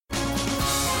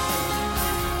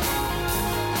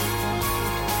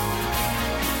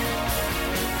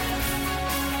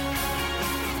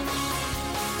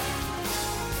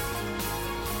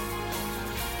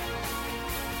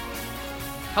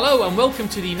Hello and welcome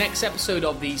to the next episode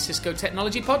of the Cisco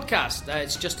Technology Podcast.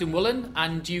 It's Justin Woolen,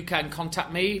 and you can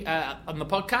contact me on the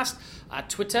podcast at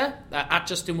Twitter at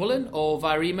Justin Woolen, or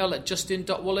via email at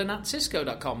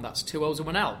justin.woolen@cisco.com. That's 2 O's and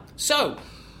 1 L. So,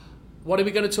 what are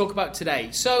we going to talk about today?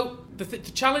 So, the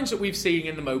challenge that we've seen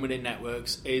in the moment in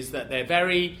networks is that they're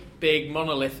very big,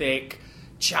 monolithic,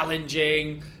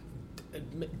 challenging,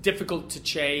 difficult to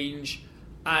change,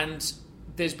 and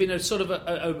there's been a sort of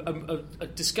a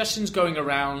discussions going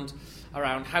around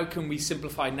how can we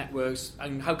simplify networks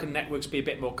and how can networks be a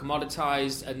bit more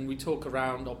commoditized, and we talk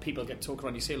around, or people get talk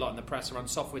around, you see a lot in the press around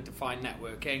software-defined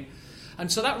networking. And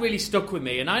so that really stuck with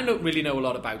me, and I don't really know a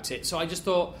lot about it, so I just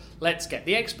thought, let's get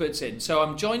the experts in. So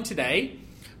I'm joined today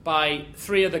by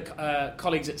three other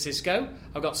colleagues at Cisco.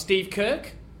 I've got Steve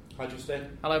Kirk. Hi,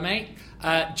 Justin. Hello, mate.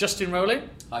 Justin Rowling.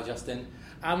 Hi, Justin.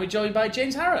 And we're joined by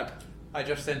James Harrop. Hi,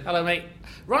 Justin. Hello, mate.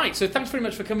 Right, so thanks very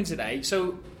much for coming today.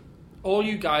 So all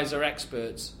you guys are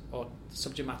experts, or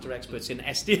subject matter experts in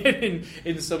SDN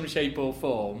in some shape or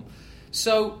form.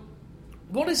 So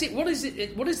what is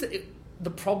the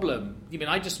problem? I mean,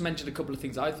 I just mentioned a couple of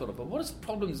things I thought of, but what is the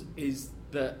problems is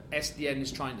that SDN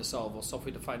is trying to solve, or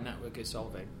software-defined network is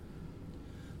solving?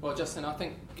 Well, Justin, I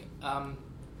think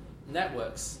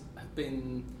networks have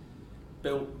been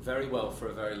built very well for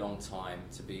a very long time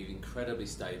to be incredibly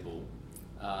stable,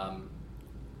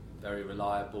 very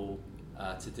reliable,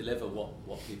 to deliver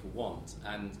what people want.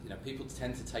 And people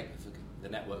tend to take the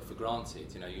network for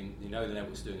granted. You know the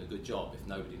network's doing a good job if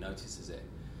nobody notices it.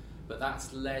 But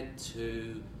that's led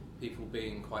to people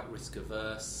being quite risk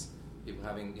averse, people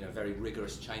having very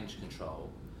rigorous change control,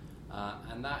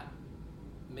 and that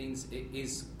means it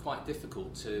is quite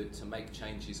difficult to make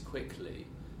changes quickly.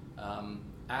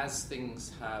 As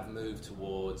things have moved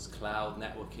towards cloud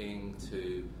networking,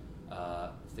 to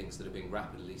things that are being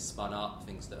rapidly spun up,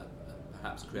 things that are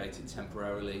perhaps created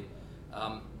temporarily,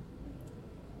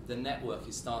 the network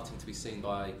is starting to be seen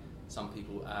by some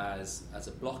people as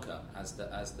a blocker, as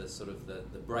the sort of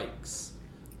the brakes,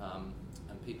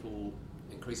 and people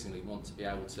increasingly want to be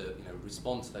able to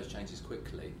respond to those changes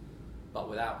quickly, but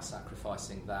without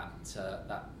sacrificing that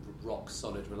rock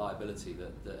solid reliability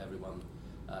that everyone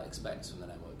expects from the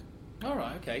network. All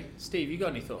right, okay. Steve, you got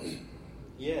any thoughts?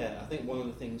 Yeah, I think one of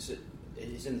the things that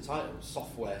is in the title,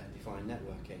 software-defined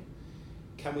networking.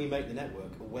 Can we make the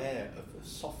network aware of the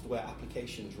software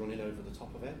applications running over the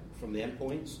top of it from the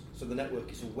endpoints? So the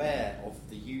network is aware of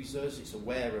the users, it's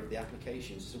aware of the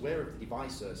applications, it's aware of the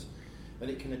devices, and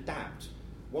it can adapt.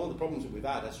 One of the problems that we've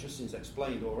had, as Justin's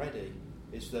explained already,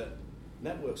 is that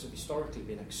networks have historically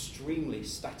been extremely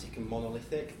static and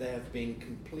monolithic. They have been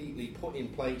completely put in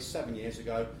place 7 years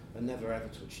ago and never ever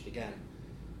touched again.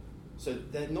 So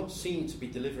they're not seen to be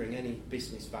delivering any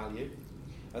business value.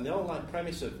 And the whole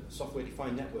premise of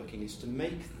software-defined networking is to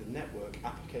make the network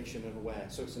application aware.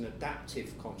 So it's an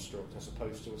adaptive construct as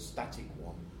opposed to a static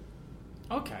one.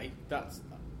 Okay, that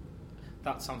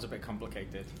sounds a bit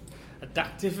complicated.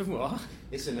 Adaptive and what?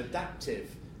 It's an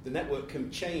adaptive. The network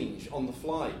can change on the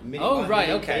fly, minute by minute,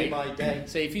 okay. day by day.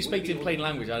 So if you speak in plain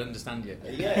language, I'd understand you.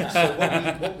 Yeah,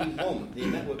 so what we want the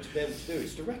network to be able to do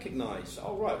is to recognise,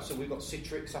 so we've got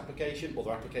Citrix application, other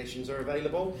applications are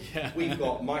available. Yeah. We've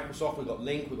got Microsoft, we've got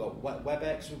Link, we've got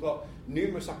WebEx, we've got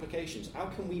numerous applications. How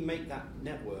can we make that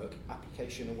network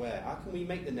application aware? How can we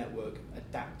make the network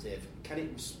adaptive? Can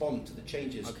it respond to the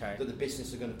changes that the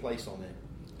business are going to place on it?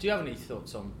 Do you have any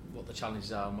thoughts on what the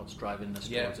challenges are and what's driving us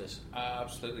towards this? I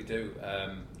absolutely do.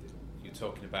 You're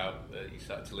talking about, you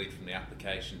started to lead from the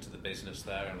application to the business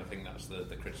there, and I think that's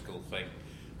the critical thing.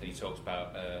 And you talked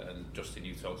about, and Justin,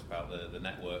 you talked about the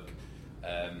network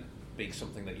being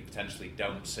something that you potentially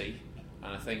don't see.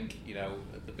 And I think,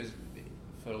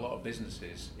 for a lot of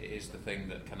businesses, it is the thing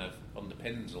that kind of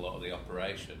underpins a lot of the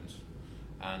operations,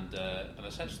 and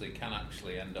essentially can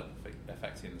actually end up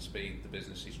affecting the speed the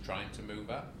business is trying to move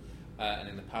at. And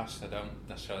in the past, I don't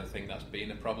necessarily think that's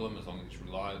been a problem. As long as it's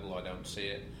reliable, I don't see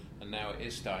it. And now it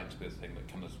is starting to be the thing that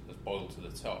kind of has boiled to the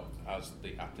top as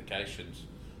the applications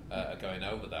are going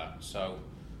over that. So,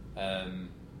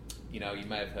 you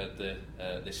may have heard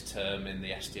this term in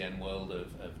the SDN world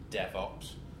of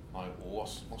DevOps. Like, well,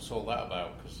 what's all that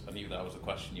about? Because I knew that was a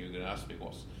question you were going to ask me.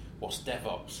 What's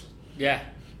DevOps? Yeah.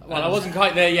 Well, I wasn't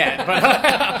quite there yet,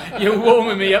 but you're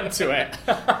warming me up to it.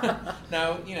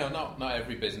 Now, not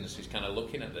every business is kind of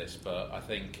looking at this, but I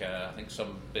think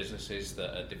some businesses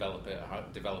that are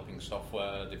developing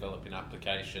software, developing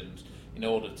applications in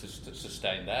order to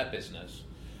sustain their business,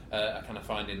 are kind of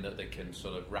finding that they can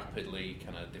sort of rapidly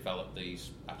kind of develop these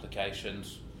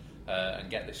applications and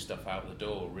get this stuff out the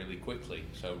door really quickly.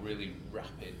 So really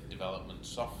rapid development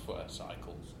software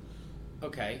cycles.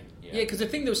 Okay. Yeah. Yeah, because the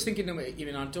thing that I was thinking,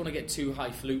 even I don't want to get too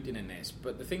highfalutin in this,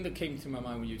 but the thing that came through my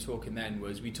mind when you were talking then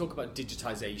was we talk about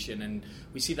digitization and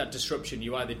we see that disruption.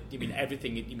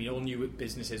 Everything, all new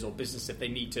businesses or businesses, if they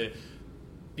need to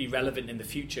be relevant in the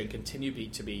future and continue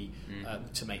to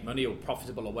make money or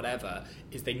profitable or whatever,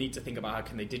 is they need to think about how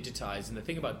can they digitize. And the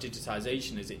thing about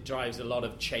digitization is it drives a lot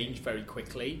of change very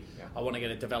quickly. Yeah. I'm going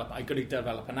to develop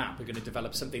an app. We're going to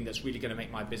develop something that's really going to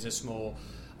make my business more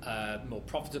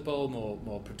profitable,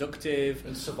 more productive,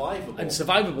 and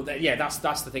survivable. Yeah,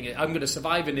 that's the thing. I'm going to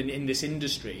survive in this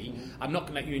industry. Mm-hmm. I'm not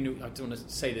going to let you. I don't want to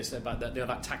say this about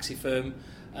that taxi firm,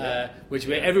 which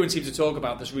everyone seems to talk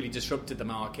about. That's really disrupted the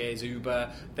market. Is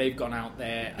Uber. They've gone out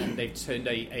there and they've turned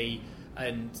a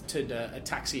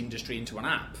taxi industry into an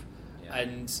app,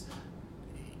 and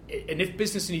if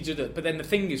business needs to do that. But then the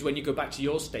thing is, when you go back to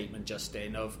your statement,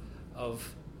 Justin, of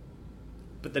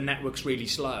but the network's really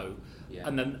slow. Yeah.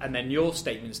 And then your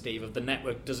statement, Steve, of the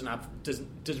network doesn't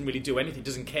really do anything,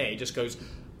 doesn't care. It just goes,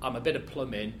 I'm a bit of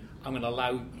plumbing. I'm going to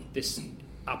allow this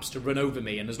apps to run over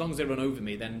me, and as long as they run over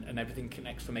me, then and everything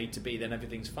connects from A to B, then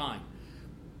everything's fine.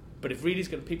 But if really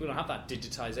people don't have that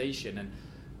digitization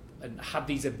and have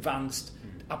these advanced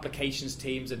applications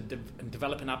teams and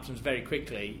developing apps very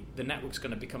quickly, the network's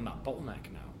going to become that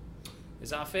bottleneck now.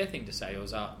 Is that a fair thing to say, or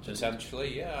is that just...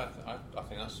 Potentially, yeah. I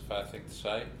think that's a fair thing to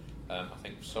say. I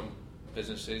think some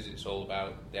businesses, it's all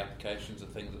about the applications and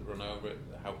things that run over it,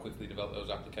 how quickly develop those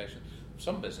applications.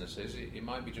 Some businesses, it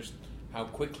might be just how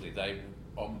quickly they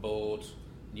onboard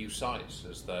new sites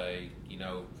as they,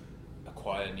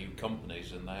 acquire new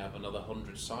companies and they have another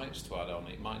 100 sites to add on.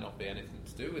 It might not be anything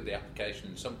to do with the application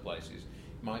in some places.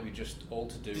 It might be just all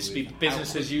to do with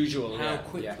business as usual. How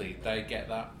quickly they get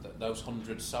those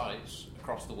 100 sites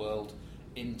across the world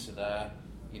into their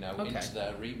into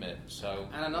their remit. So,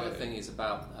 and another thing is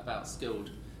about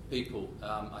skilled people.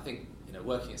 I think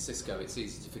working at Cisco, it's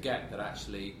easy to forget that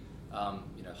actually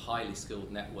highly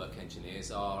skilled network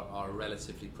engineers are a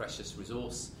relatively precious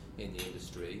resource in the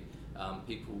industry.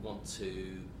 People want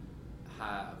to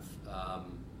have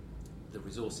the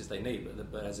resources they need,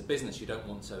 but as a business, you don't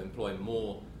want to employ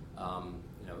more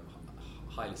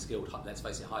highly skilled, let's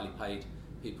face it, highly paid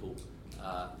people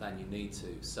than you need to.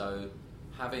 So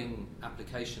having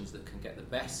applications that can get the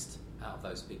best out of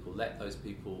those people, let those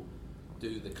people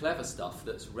do the clever stuff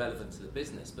that's relevant to the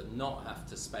business, but not have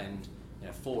to spend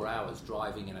 4 hours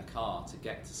driving in a car to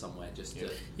get to somewhere just to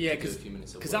do a few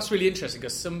minutes of work. Because that's really interesting,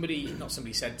 because somebody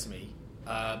said to me,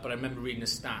 but I remember reading a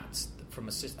stat from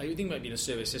I think it might be in a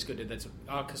survey Cisco did, that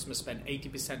our customers spend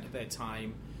 80% of their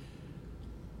time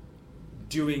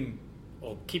doing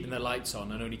or keeping their lights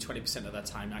on, and only 20% of their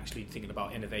time actually thinking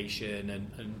about innovation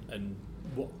and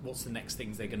what's the next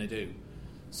things they're going to do.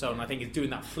 So, and I think it's doing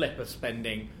that flip of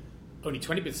spending only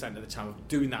 20% of the time of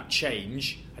doing that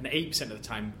change, and 8% of the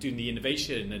time doing the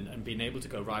innovation and being able to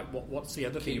go, right, what's the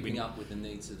other thing? Keeping up with the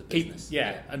needs of the business.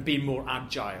 And being more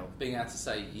agile. Being able to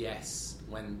say yes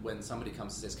when somebody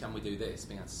comes and says, can we do this?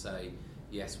 Being able to say,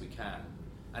 yes, we can.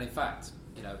 And in fact,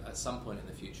 at some point in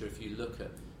the future, if you look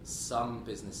at some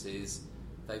businesses,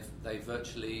 they've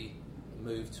virtually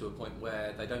moved to a point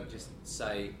where they don't just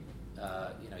say,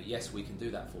 yes, we can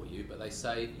do that for you, but they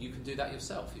say you can do that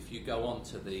yourself. If you go on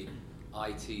to the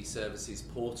IT services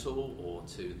portal or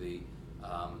to the,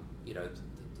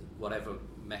 whatever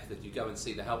method, you go and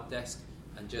see the help desk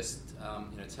and just,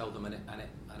 tell them and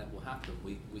it will happen.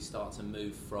 We start to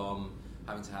move from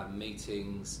having to have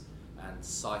meetings and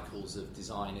cycles of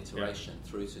design iteration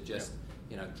through to just,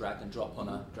 drag and drop on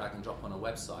a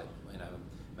website.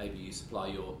 Maybe you supply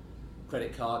your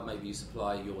credit card, maybe you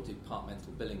supply your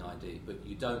departmental billing ID, but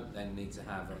you don't then need to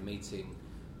have a meeting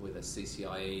with a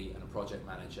CCIE and a project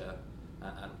manager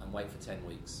and wait for 10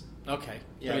 weeks. Okay.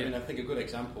 Yeah, I think a good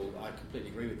example, I completely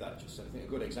agree with that, Justin. I think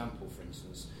a good example, for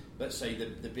instance, let's say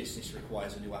the business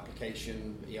requires a new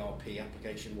application, ERP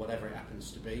application, whatever it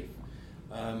happens to be,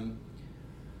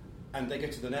 and they go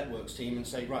to the networks team and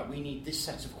say, right, we need this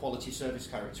set of quality service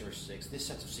characteristics, this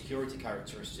set of security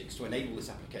characteristics to enable this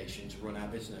application to run our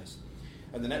business.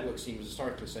 And the networks team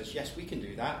historically says, yes, we can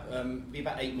do that. Be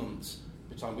about 8 months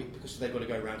by the time because they've got to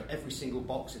go around every single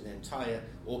box in the entire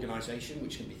organisation,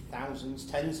 which can be thousands,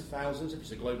 tens of thousands if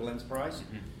it's a global enterprise.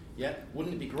 Mm-hmm. Yeah,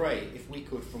 wouldn't it be great if we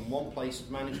could, from one place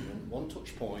of management, one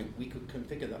touch point, we could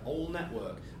configure the whole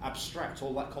network, abstract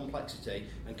all that complexity,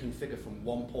 and configure from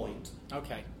one point?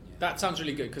 Okay. That sounds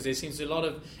really good, because it seems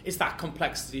it's that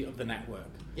complexity of the network.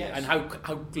 Yes. And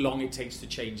how long it takes to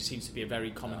change seems to be a very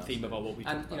common theme about what we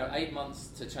talk about. And 8 months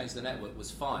to change the network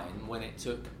was fine when it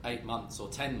took 8 months or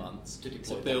 10 months to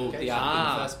build the app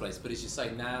in the first place. But as you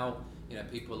say, now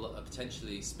people are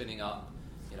potentially spinning up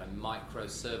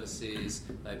microservices.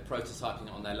 They're prototyping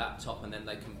it on their laptop, and then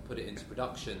they can put it into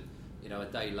production, a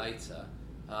day later.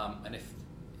 And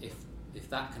if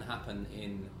that can happen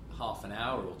in half an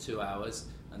hour or 2 hours,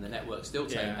 and the network's still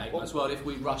taking 8 months, well, if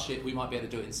we rush it, we might be able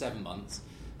to do it in 7 months.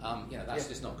 That's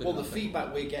just not good enough. Well, the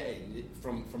feedback we're getting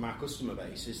from our customer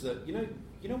base is that, you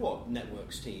know what,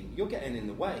 networks team, you're getting in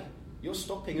the way. You're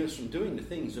stopping us from doing the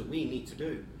things that we need to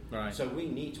do. Right. So we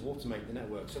need to automate the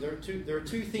network. So there are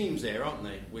two themes there, aren't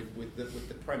there, with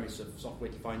the premise of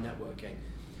software-defined networking.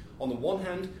 On the one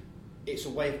hand, it's a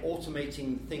way of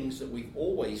automating things that we've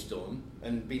always done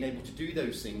and being able to do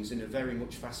those things in a very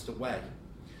much faster way.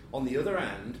 On the other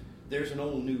hand, there's an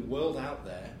all new world out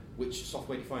there which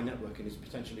software-defined networking is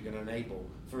potentially going to enable.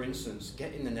 For instance,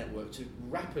 getting the network to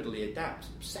rapidly adapt,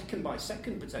 second by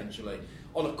second potentially,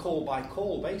 on a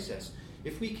call-by-call basis.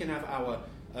 If we can have our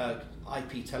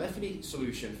IP telephony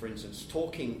solution, for instance,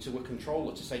 talking to a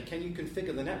controller to say, can you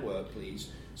configure the network, please?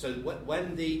 So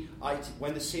when the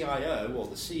CIO or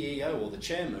the CEO or the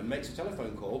chairman makes a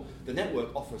telephone call, the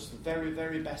network offers the very,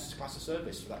 very best class of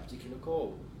service for that particular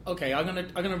call. Okay, I'm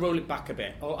gonna roll it back a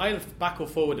bit, or either back or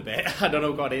forward a bit. I don't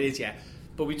know what it is yet.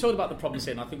 But we talked about the problems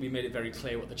here, and I think we made it very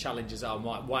clear what the challenges are and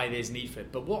why there's need for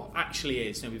it. But what actually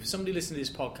is, if somebody listening to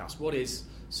this podcast, what is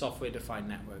software-defined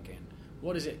networking?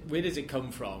 What is it? Where does it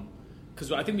come from?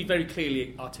 Because I think we very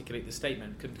clearly articulate the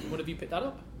statement. Could one of you pick that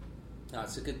up? No,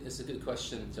 it's a good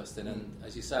question, Justin. And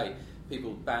as you say,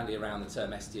 people bandy around the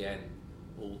term SDN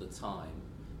all the time,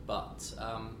 but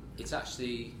it's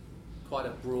actually quite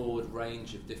a broad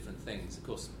range of different things. Of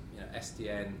course,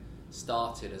 SDN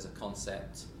started as a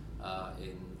concept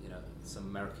in some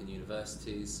American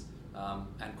universities,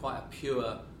 and quite a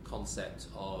pure concept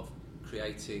of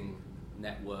creating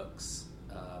networks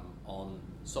on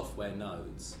software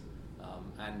nodes,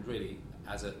 and really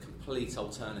as a complete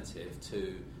alternative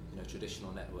to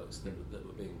traditional networks that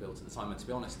were being built at the time, and to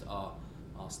be honest are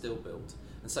still built.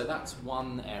 And so that's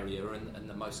one area, and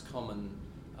the most common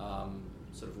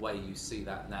sort of way you see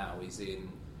that now is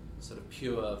in sort of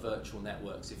pure virtual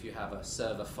networks. If you have a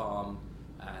server farm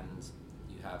and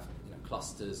you have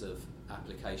clusters of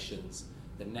applications,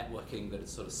 the networking that is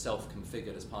sort of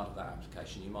self-configured as part of that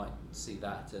application, you might see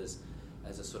that as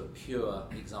a sort of pure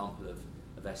example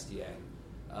of SDN.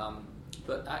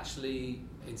 But actually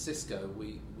in Cisco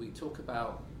we talk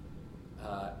about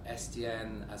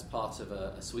SDN as part of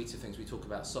a suite of things. We talk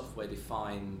about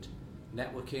software-defined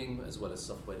networking as well as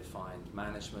software-defined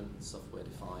management,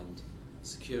 software-defined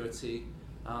security,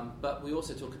 but we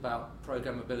also talk about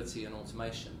programmability and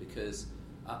automation, because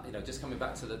just coming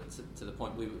back to the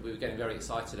point, we were getting very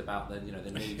excited about the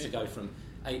need to go from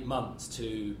 8 months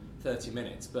to 30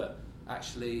 minutes, but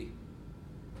actually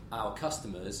our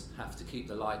customers have to keep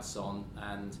the lights on,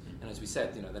 and as we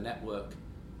said, the network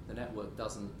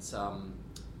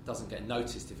doesn't get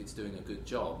noticed if it's doing a good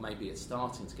job. Maybe it's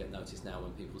starting to get noticed now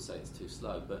when people say it's too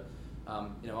slow, but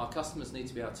our customers need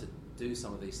to be able to do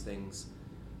some of these things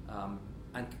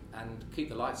and keep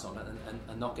the lights on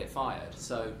and not get fired.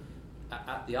 So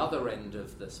at the other end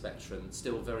of the spectrum,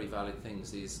 still very valid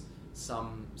things is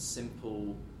some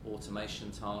simple automation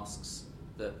tasks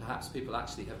that perhaps people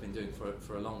actually have been doing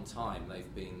for a long time.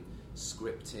 They've been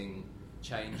scripting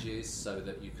changes so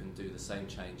that you can do the same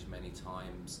change many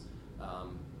times.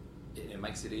 It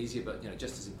makes it easier, but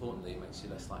just as importantly, it makes you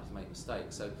less likely to make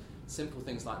mistakes. So simple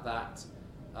things like that.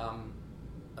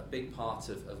 A big part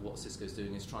of what Cisco's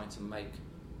doing is trying to make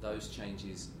those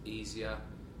changes easier,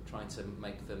 trying to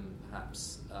make them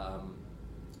perhaps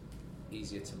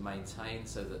easier to maintain,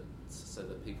 so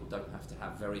that people don't have to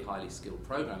have very highly skilled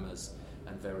programmers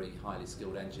and very highly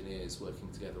skilled engineers working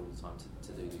together all the time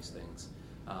to do these things.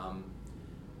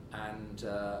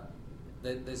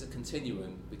 There's a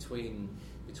continuum between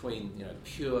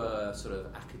pure sort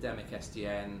of academic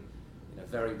SDN,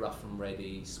 very rough and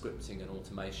ready scripting and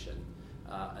automation,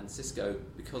 and Cisco,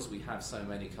 because we have so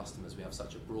many customers, we have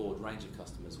such a broad range of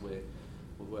customers. We're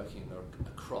working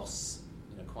across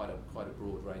quite a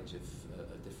broad range of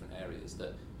different areas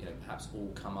that perhaps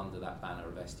all come under that banner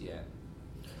of SDN.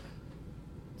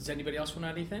 Does anybody else want to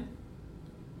add anything?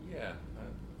 Yeah,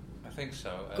 I think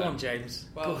so. Go on, James.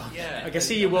 Well, Go on. yeah. I can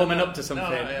see you warming up to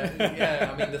something.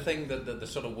 Yeah, I mean, the thing the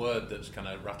sort of word that's kind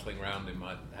of rattling around in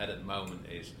my head at the moment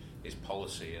is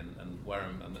policy, and where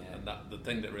and that the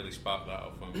thing that really sparked that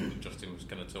off when Justin was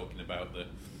kind of talking about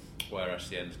where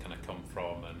SDN's kind of come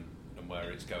from and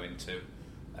where it's going to,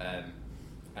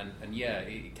 and yeah,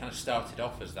 it kind of started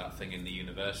off as that thing in the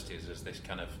universities as this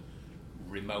kind of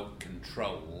remote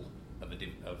control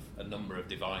of a number of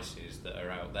devices that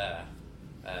are out there,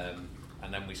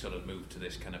 and then we sort of moved to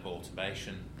this kind of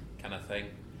automation kind of thing,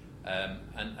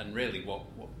 And really what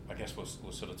I guess we're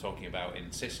sort of talking about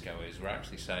in Cisco is we're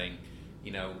actually saying,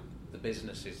 the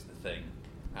business is the thing,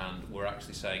 and we're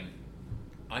actually saying,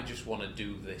 I just want to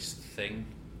do this thing,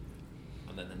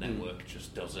 and then the network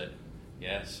just does it.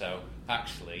 Yeah, so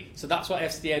that's what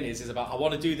SDN is about. I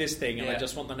want to do this thing, and I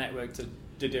just want the network to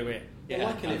do it. Yeah, well,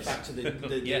 liken it back to the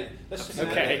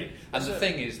okay. And the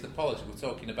thing is, the policy we're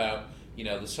talking about,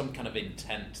 there's some kind of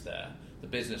intent there. The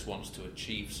business wants to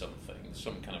achieve something,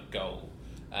 some kind of goal,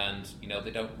 and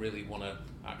they don't really want to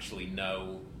actually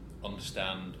know,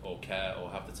 understand, or care, or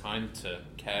have the time to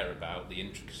care about the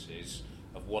intricacies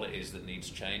of what it is that needs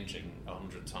changing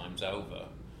 100 times over,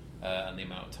 and the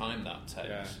amount of time that takes.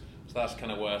 Yeah. So that's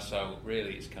kind of where. So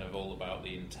really, it's kind of all about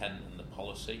the intent and the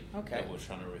policy that we're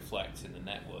trying to reflect in the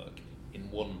network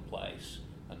in one place,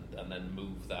 and then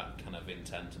move that kind of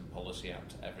intent and policy out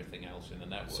to everything else in the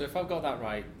network. So if I've got that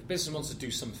right, the business wants to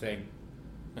do something,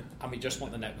 and we just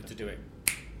want the network to do it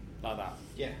like that.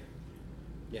 Yeah.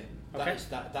 Okay.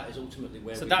 That is ultimately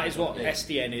where. So that is what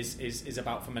SDN is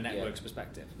about from a network's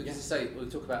perspective. Because to say we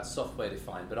talk about software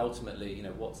defined, but ultimately,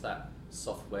 what's that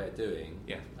software doing?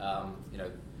 Yeah.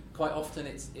 Quite often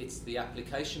it's the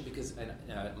application, because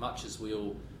much as we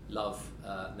all love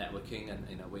networking, and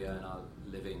we earn our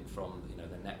living from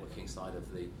the networking side of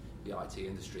the IT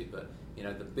industry, but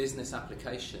the business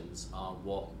applications are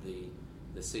what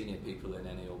the senior people in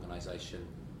any organisation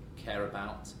care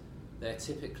about. They're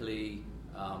typically,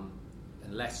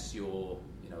 unless you're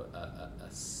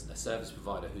a service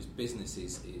provider whose business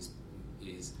is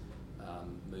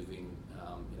moving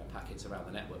packets around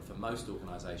the network, for most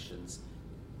organisations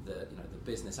the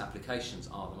business applications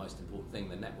are the most important thing.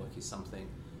 The network is something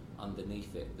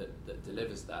underneath it that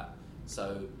delivers that.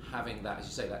 So having that, as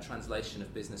you say, that translation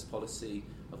of business policy,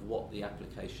 of what the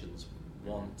applications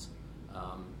want,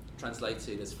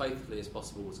 translated as faithfully as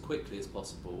possible, as quickly as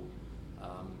possible,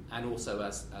 and also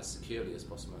as securely as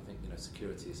possible. I think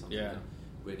security is something that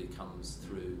really comes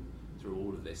through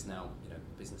all of this. Now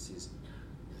businesses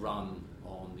run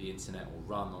on the internet or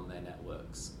run on their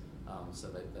networks, so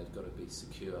they've got to be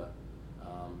secure.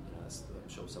 I'm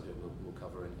sure something we'll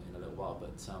cover in a little while,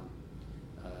 but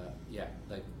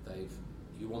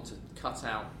you want to cut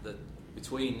out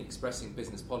between expressing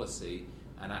business policy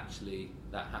and actually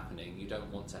that happening. You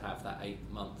don't want to have that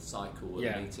 8-month cycle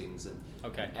of meetings and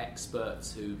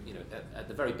experts who, at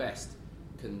the very best,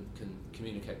 can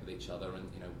communicate with each other. And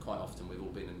quite often we've all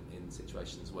been in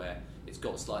situations where it's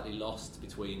got slightly lost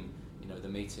between the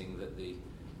meeting that the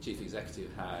chief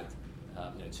executive had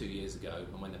 2 years ago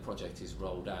and when the project is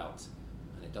rolled out,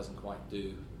 and it doesn't quite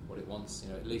do what it wants.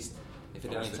 At least if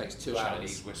it only takes 2 hours.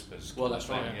 Chinese whispers. Well, that's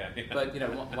right. Yeah. But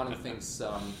one of the things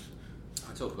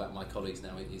I talk about my colleagues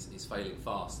now is failing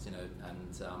fast. And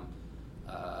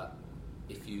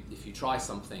if you try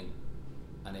something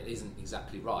and it isn't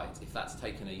exactly right, if that's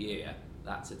taken a year,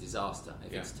 that's a disaster.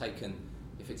 If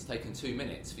it's taken 2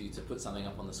 minutes for you to put something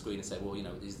up on the screen and say, well,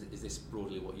 is this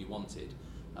broadly what you wanted?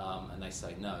 And they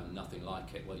say, no, nothing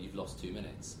like it. Well, you've lost 2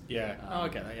 minutes. Yeah. I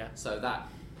get that. Yeah. So that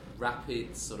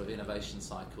rapid sort of innovation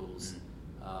cycles,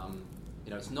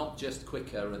 it's not just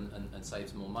quicker and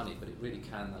saves more money, but it really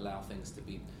can allow things to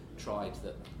be tried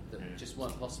that just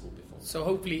weren't possible before. So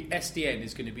hopefully SDN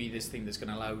is going to be this thing that's going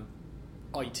to allow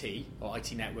IT or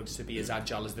IT networks to be as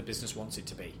agile as the business wants it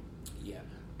to be. Yeah.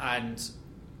 And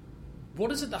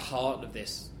what is at the heart of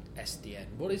this SDN?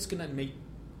 What is going to make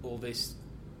all this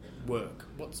work?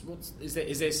 Is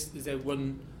there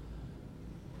one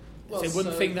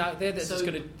thing out there that's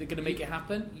going to make it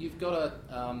happen? You've got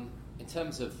a in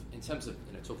terms of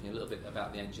talking a little bit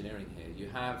about the engineering here. You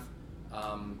have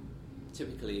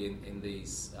typically in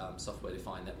these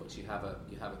software-defined networks, you have a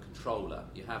controller.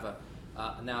 You have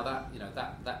now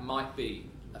that might be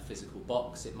a physical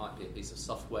box. It might be a piece of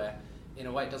software. In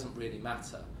a way, it doesn't really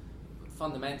matter. But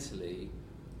fundamentally,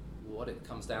 what it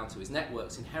comes down to is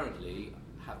networks inherently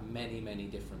have many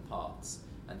different parts,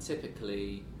 and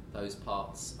typically those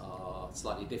parts are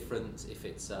slightly different if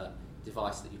it's a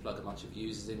device that you plug a bunch of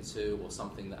users into, or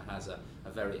something that has a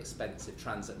very expensive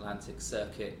transatlantic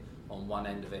circuit on one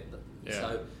end of it.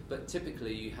 But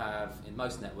typically you have, in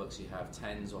most networks, you have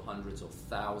tens or hundreds or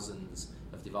thousands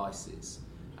of devices,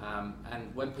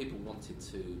 and when people wanted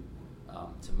to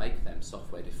make them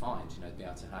software defined, be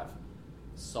able to have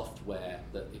software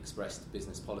that expressed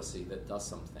business policy that does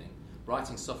something,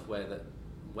 writing software that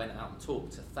went out and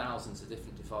talked to thousands of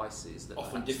different devices that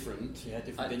often different to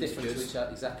each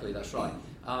other. Exactly, that's right.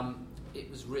 It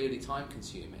was really time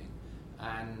consuming,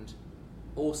 and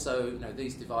also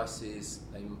these devices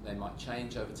they might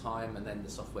change over time, and then the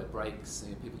software breaks.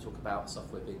 People talk about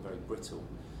software being very brittle,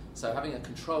 so having a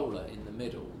controller in the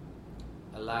middle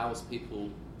allows people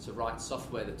to write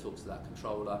software that talks to that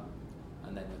controller,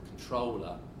 and then the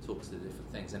controller talks to the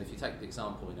different things. And if you take the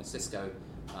example, Cisco,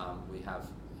 we have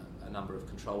a number of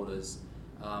controllers,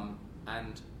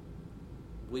 and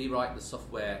we write the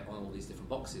software on all these different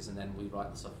boxes, and then we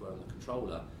write the software on the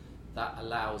controller. That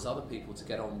allows other people to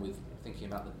get on with thinking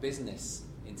about the business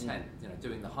intent,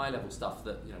 doing the high-level stuff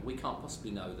that we can't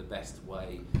possibly know the best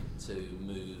way to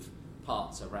move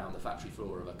parts around the factory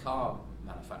floor of a car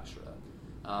manufacturer.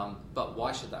 But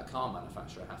why should that car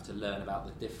manufacturer have to learn about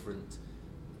the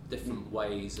different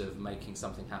ways of making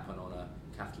something happen on a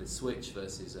catalyst switch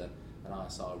versus an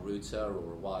ISR router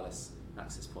or a wireless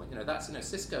access point? That's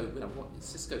Cisco.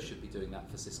 Cisco should be doing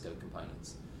that for Cisco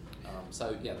components.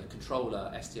 So the controller,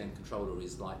 SDN controller,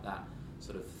 is like that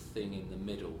sort of thing in the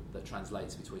middle that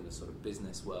translates between the sort of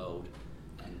business world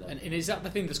and is that the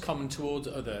thing that's common towards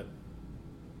other?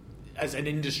 As an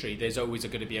industry, there's always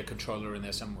going to be a controller in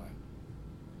there somewhere.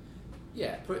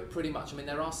 Yeah, pretty much. I mean,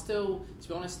 there are still, to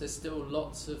be honest, there's still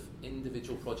lots of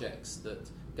individual projects that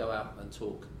go out and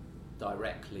talk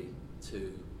directly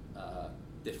to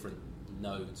different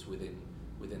nodes within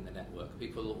the network.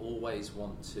 People always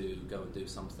want to go and do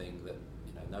something that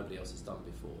nobody else has done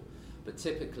before. But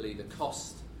typically, the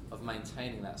cost of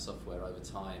maintaining that software over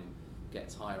time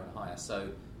gets higher and higher. So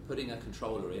putting a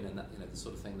controller in, and that, the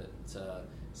sort of thing that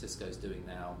Cisco's doing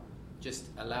now, just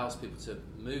allows people to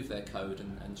move their code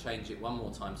and change it one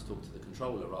more time to talk to the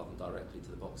controller rather than directly to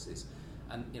the boxes.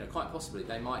 And quite possibly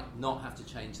they might not have to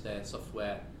change their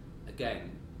software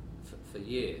again for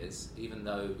years, even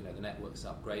though the network's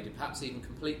upgraded. Perhaps even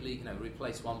completely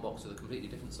replace one box with a completely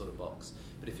different sort of box.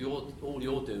 But if all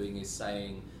you're doing is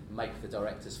saying make the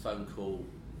director's phone call,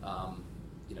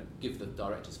 give the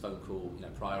director's phone call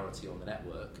priority on the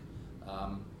network.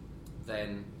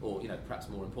 Then, or perhaps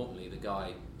more importantly, the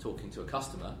guy talking to a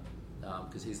customer,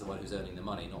 because he's the one who's earning the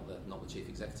money, not the chief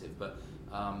executive. But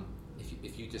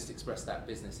if you just express that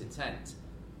business intent,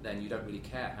 then you don't really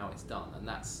care how it's done, and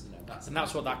that's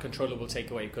what that controller will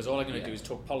take away, because all I'm going to do is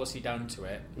talk policy down to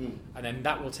it, and then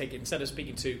that will take it. Instead of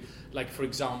speaking to, like for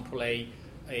example, an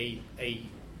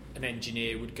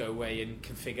engineer would go away and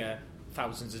configure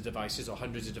thousands of devices or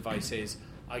hundreds of devices.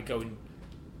 I go and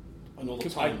all the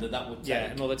time that would take. Yeah,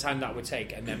 and all the time that would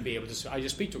take, and then be able to. I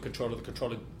just speak to a controller. The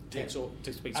controller speaks to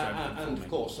everything. And of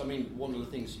course, I mean, one of the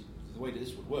things, the way that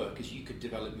this would work is you could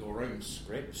develop your own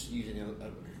scripts using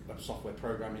a software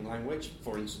programming language,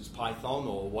 for instance, Python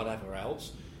or whatever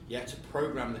else. To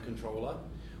program the controller,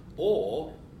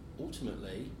 or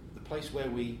ultimately, the place where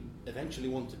we eventually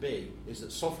want to be is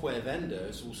that software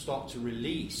vendors will start to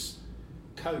release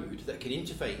code that can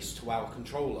interface to our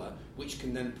controller, which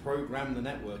can then program the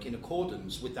network in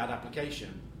accordance with that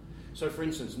application. So, for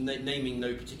instance, naming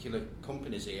no particular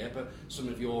companies here, but some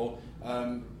of your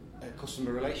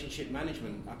customer relationship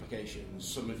management applications,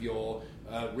 some of your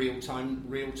real-time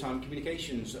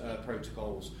communications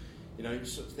protocols,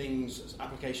 things,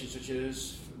 applications such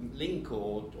as Link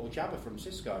or Jabber from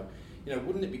Cisco.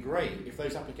 Wouldn't it be great if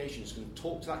those applications can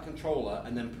talk to that controller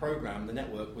and then program the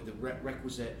network with the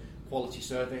requisite quality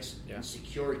service and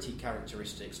security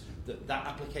characteristics that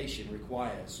application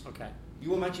requires? Okay.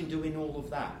 You imagine doing all of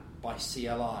that by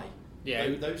CLI.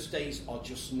 Yeah. Those days are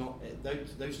just not.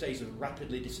 Those days are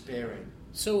rapidly disappearing.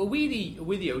 So are we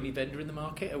the only vendor in the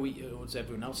market? Or is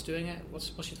everyone else doing it?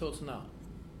 What's your thoughts on that?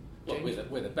 Well,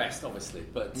 we're the best, obviously,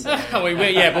 but but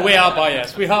we are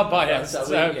biased. We are biased.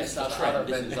 Yes, other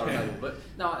vendors are available. But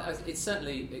no, it's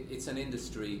an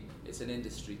industry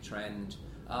trend.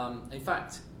 In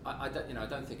fact, I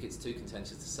don't think it's too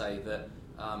contentious to say that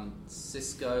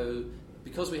Cisco,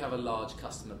 because we have a large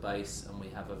customer base and we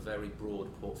have a very broad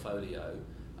portfolio,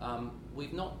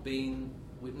 we've not been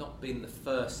the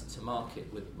first to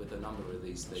market with a number of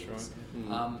these things. That's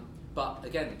right. But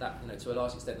again, that to a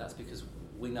large extent, that's because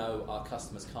we know our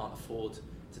customers can't afford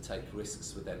to take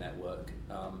risks with their network.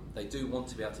 They do want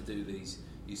to be able to do these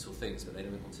useful things, but they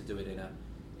don't want to do it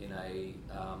in a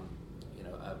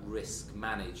risk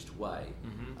managed way.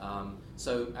 Mm-hmm.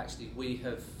 So actually, we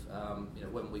have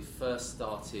when we first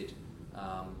started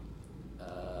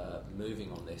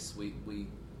moving on this, we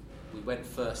went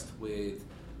first with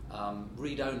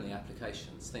read-only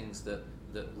applications, things that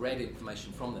read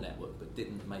information from the network but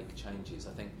didn't make changes.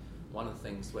 I think one of the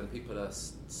things when people are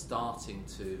starting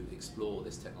to explore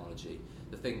this technology,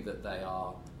 the thing that they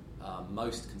are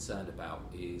most concerned about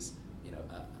is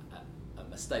a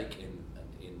mistake in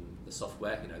the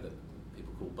software, that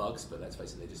people call bugs, but let's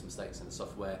face it, they're just mistakes in the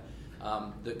software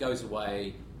that goes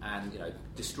away and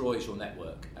destroys your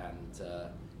network, and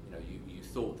you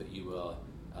thought that you were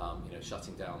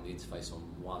shutting down the interface on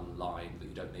one line that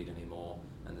you don't need anymore,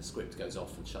 and the script goes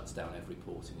off and shuts down every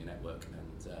port in your network, and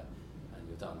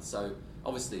you're done. So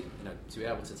obviously, to be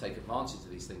able to take advantage of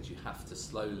these things, you have to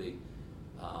slowly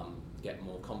get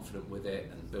more confident with it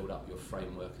and build up your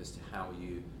framework as to how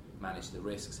you manage the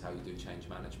risks, how you do change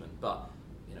management. But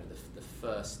the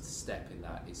first step in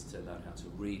that is to learn how to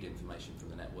read information from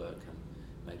the network and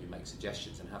maybe make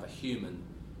suggestions and have a human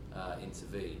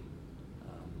intervene.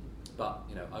 But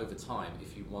over time,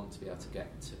 if you want to be able to be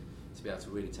able to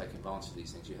really take advantage of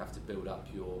these things, you have to build up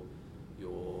your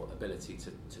ability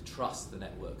to trust the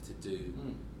network to do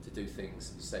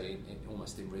things, say,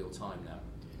 almost in real time now.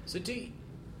 So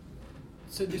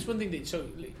there's one thing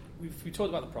that we've talked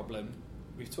about the problem.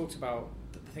 We've talked about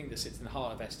the thing that sits in the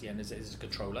heart of SDN is a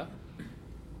controller.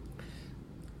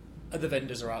 Other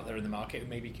vendors are out there in the market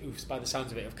who by the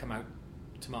sounds of it, have come out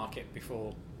to market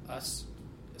before us,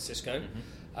 Cisco.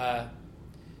 Mm-hmm.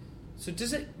 So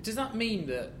does that mean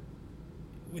that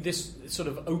with this sort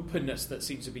of openness that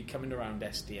seems to be coming around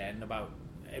SDN about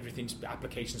everything's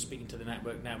applications speaking to the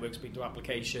network speaking to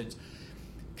applications,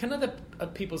 can other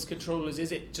people's controllers,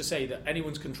 is it to say that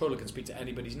anyone's controller can speak to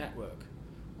anybody's network?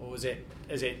 Or is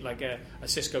it like a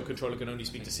Cisco controller can only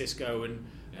speak to Cisco and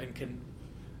can...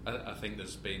 I think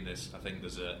there's been this. I think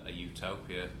there's a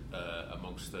utopia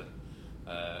amongst the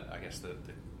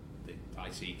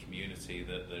IT community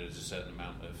that there is a certain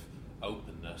amount of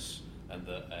openness, and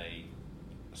that a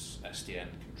SDN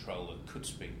controller could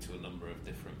speak to a number of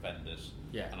different vendors.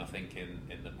 Yeah. And I think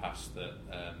in the past that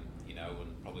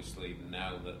and probably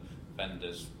now that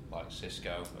vendors like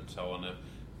Cisco and so on have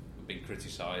been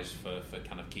criticised for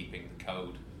kind of keeping the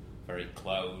code very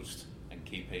closed and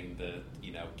keeping the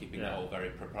whole very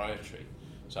proprietary.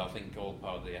 So I think all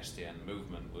part of the SDN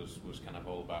movement was kind of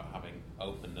all about having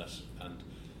openness and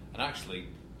actually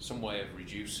some way of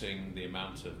reducing the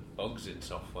amount of bugs in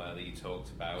software that you talked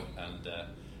about, and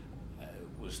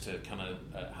was to kind of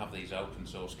have these open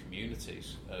source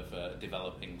communities of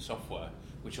developing software,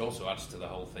 which also adds to the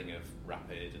whole thing of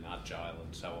rapid and agile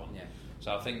and so on. Yeah.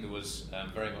 So I think there was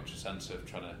very much a sense of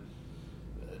trying to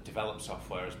develop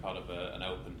software as part of an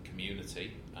open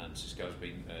community, and Cisco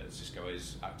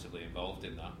is actively involved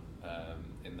in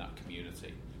that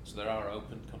community. So there are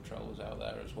open controllers out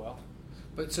there as well.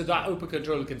 But so that open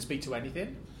controller can speak to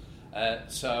anything?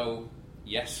 So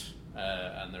yes,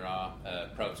 and there are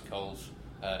protocols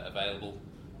available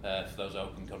for those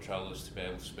open controllers to be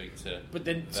able to speak to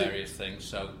various things.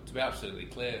 So to be absolutely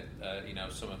clear,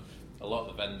 a lot of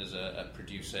the vendors are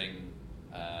producing,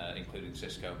 including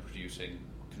Cisco, producing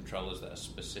controllers that are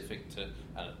specific to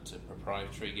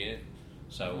proprietary gear.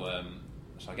 So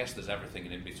I guess there's everything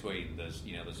in between. There's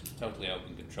totally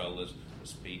open controllers that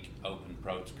speak open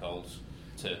protocols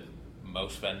to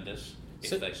most vendors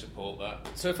if they support that.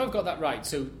 So if I've got that right,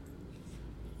 so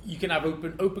you can have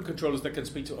open controllers that can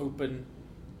speak to open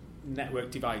network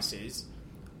devices.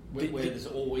 Where there's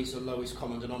always a lowest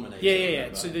common denominator.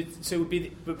 Yeah. So it would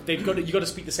be you've got to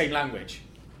speak the same language.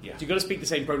 Yeah. You've got to speak the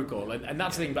same protocol, and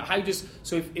that's the thing. But how does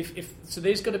if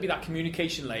there's got to be that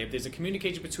communication layer? There's a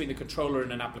communication between the controller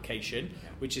and an application,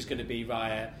 which is going to be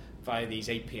via these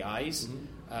APIs,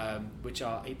 which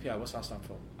are API. What's that stand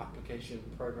for? Application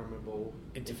Programmable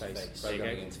Interface.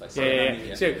 Programming interface.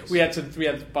 Yeah. So we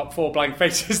had about 4 blank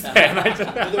faces there.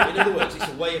 In other words, it's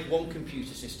a way of one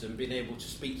computer system being able to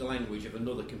speak the language of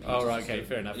another computer system. Okay,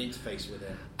 fair enough. And interface with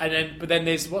it. But then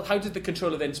there's how did the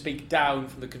controller then speak down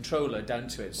from the controller down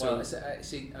to it? So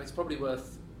it's probably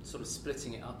worth sort of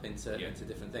splitting it up into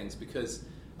different things, because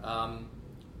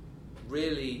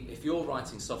really, if you're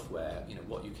writing software,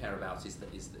 what you care about is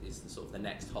the sort of the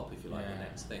next hop, if you like, the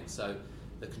next thing. So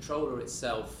the controller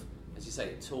itself, as you say,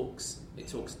 it talks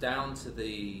down to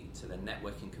the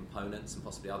networking components and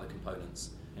possibly other components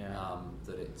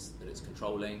that it's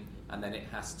controlling, and then it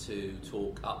has to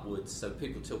talk upwards. So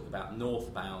people talk about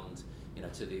northbound,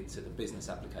 to the business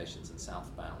applications, and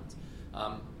southbound.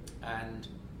 And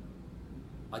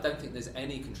I don't think there's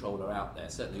any controller out there.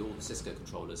 Certainly, all the Cisco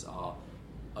controllers are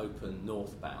open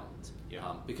northbound,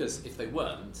 because if they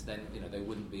weren't, then they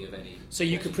wouldn't be of any. So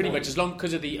you could pretty much, as long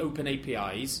because of the open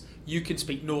APIs, you can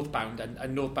speak northbound,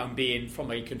 and northbound being from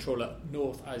a controller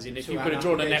north, as in if you could have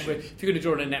drawn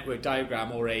a network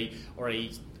diagram or a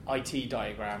IT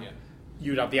diagram,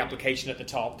 you'd have the application at the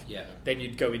top. Yeah. Then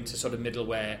you'd go into sort of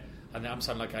middleware. And I'm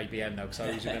sounding like IBM now, because I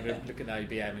always remember looking at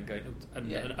IBM and going,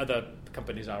 and other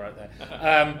companies are out there.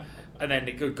 And then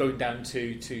it going down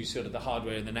to sort of the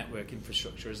hardware and the network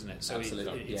infrastructure, isn't it? So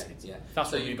absolutely, that's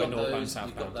so what you've got northbound,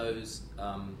 southbound. You've got those.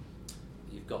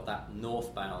 You've got that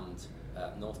northbound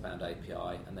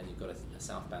API, and then you've got a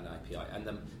southbound API. And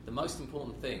the most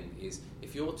important thing is,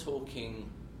 if you're talking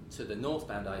to the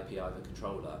northbound API of the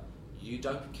controller, you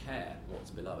don't care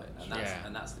what's below it,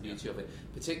 and that's the beauty of it.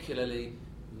 Particularly,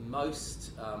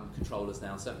 most controllers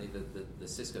now, certainly the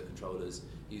Cisco controllers,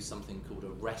 use something called a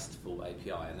RESTful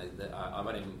API, and I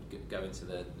won't even go into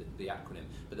the acronym.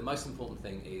 But the most important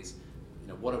thing is,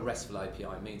 what a RESTful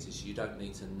API means is you don't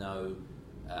need to know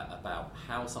about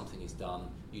how something is done.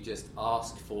 You just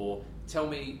ask for, tell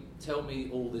me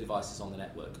all the devices on the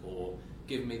network, or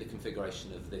give me the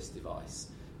configuration of this device.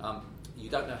 You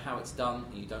don't know how it's done,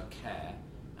 and you don't care,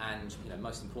 and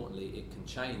most importantly, it can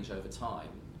change over time,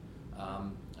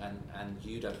 and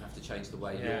you don't have to change the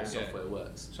way your software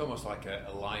works. It's almost like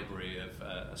a library of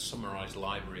a summarised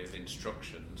library of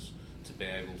instructions to be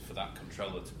able for that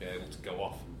controller to be able to go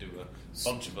off and do a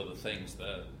bunch of other things that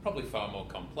are probably far more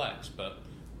complex, but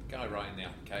the guy writing the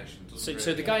application doesn't.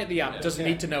 So the guy at the app doesn't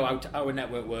need to know how a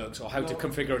network works or how to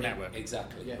configure a network.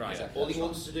 Exactly. Yeah. Right. All he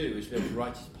wants to do is be able to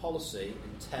write his policy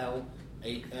and tell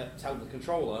the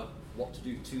controller what to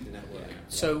do to the network. Yeah.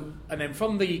 So, and then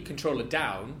from the controller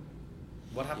down,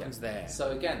 what happens there?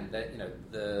 So again, there's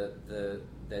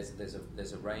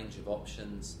a range of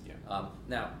options. Yeah.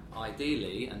 Now,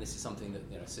 ideally, and this is something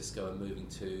that Cisco are moving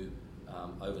to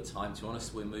over time. To be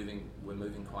honest, we're moving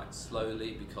quite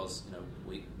slowly because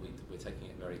we're taking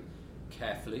it very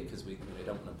carefully because we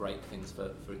don't want to break things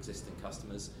for existing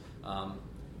customers.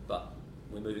 But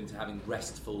we're moving to having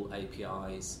RESTful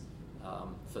APIs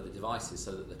for the devices,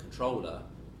 so that the controller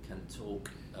can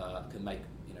make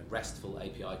RESTful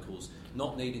API calls,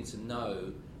 not needing to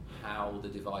know how the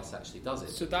device actually does it.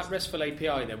 So that RESTful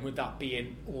API then, would that be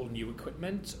in all new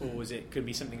equipment, or is it could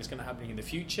be something that's going to happen in the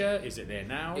future? Is it there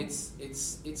now?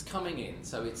 It's coming in,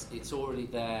 so it's already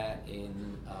there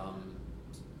in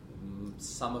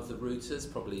some of the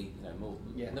routers, probably more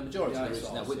the majority of the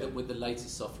routers now with the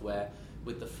latest software,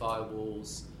 with the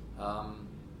firewalls,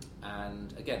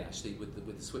 and again actually with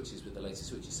the switches, with the latest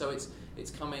switches. So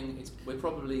it's coming. We're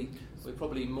probably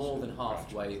more than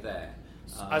halfway there.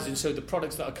 As in, so the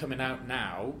products that are coming out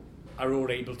now are all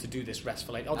able to do this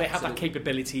RESTful API. They have that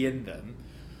capability in them.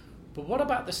 But what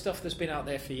about the stuff that's been out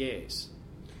there for years?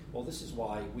 Well, this is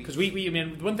why because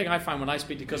one thing I find when I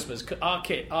speak to customers, our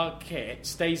kit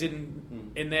stays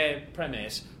in their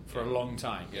premise for a long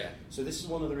time. Yeah. So this is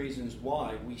one of the reasons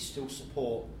why we still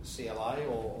support CLI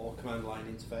or command line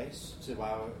interface to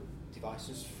our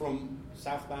devices from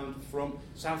southbound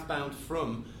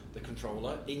from the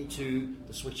controller into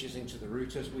the switches, into the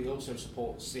routers. We also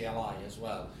support CLI as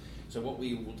well. So what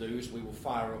we will do is we will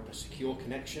fire up a secure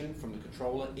connection from the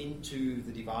controller into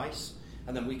the device,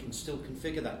 and then we can still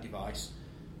configure that device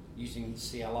using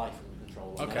CLI from the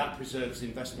controller. Okay. And that preserves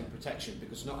investment protection,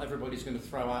 because not everybody's going to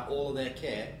throw out all of their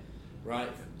kit, right,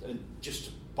 and just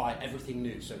to buy everything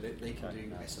new so that they can do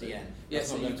SDN. Yeah,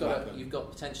 so you've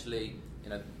got potentially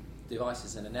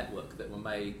devices in a network that were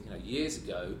made years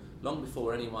ago, long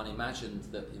before anyone imagined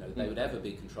that they would ever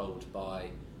be controlled by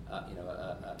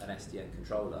an SDN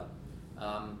controller.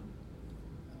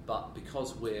 But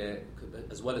because we're,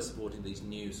 as well as supporting these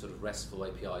new sort of RESTful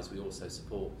APIs, we also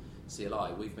support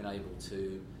CLI. We've been able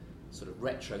to sort of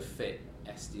retrofit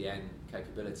SDN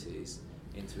capabilities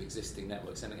into existing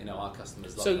networks, and our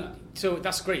customers love that. So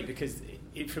that's great, because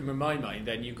from my mind,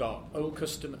 then you've got old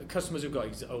customers who've got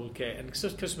old kit, and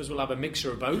customers will have a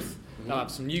mixture of both. Mm-hmm. They'll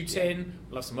have some new tin,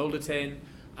 we'll have some older tin,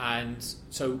 and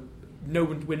so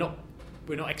we're not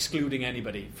excluding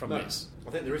anybody from this. I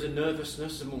think there is a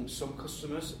nervousness among some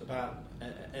customers about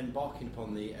embarking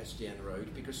upon the SDN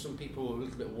road, because some people are a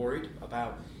little bit worried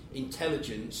about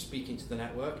intelligence speaking to the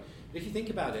network. But if you think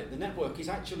about it, the network is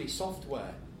actually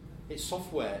software. It's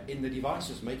software in the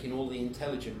devices making all the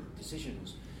intelligent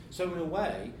decisions. So in a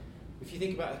way, if you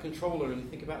think about a controller and you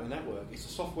think about the network, it's a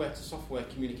software-to-software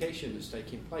communication that's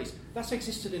taking place. That's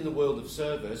existed in the world of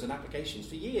servers and applications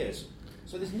for years.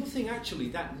 So there's nothing actually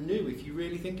that new if you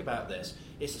really think about this.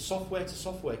 It's a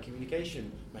software-to-software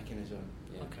communication mechanism.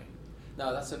 Yeah. Okay.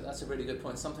 No, that's a really good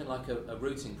point. Something like a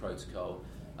routing protocol.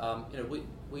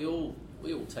 We all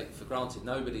take for granted.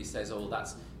 Nobody says,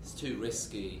 it's too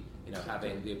risky.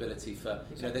 Having the ability for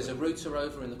there's a router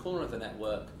over in the corner of the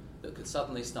network that could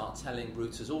suddenly start telling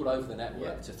routers all over the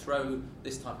network to throw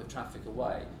this type of traffic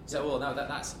away. So,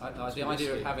 that's the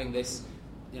idea of having this.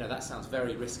 That sounds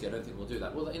very risky. I don't think we'll do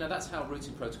that. Well, that's how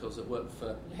routing protocols have worked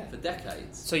for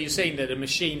decades. So you're saying that a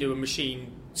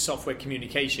machine-to-a-machine software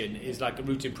communication is like a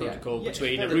routing protocol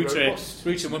between a router and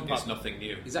one part. It's nothing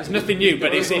new. Exactly. It's nothing new,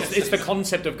 but it's the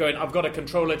concept of going, I've got a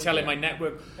controller telling my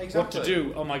network what to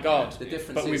do. Oh my God. The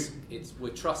difference is we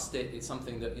trust it. It's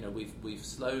something that we've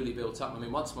slowly built up. I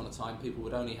mean, once upon a time, people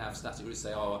would only have static routers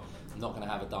say, I'm not going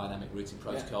to have a dynamic routing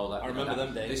protocol. I remember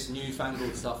them days. This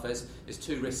newfangled stuff is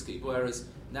too risky. Whereas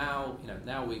now,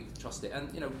 now we trust it, and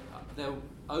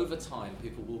over time,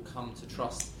 people will come to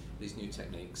trust these new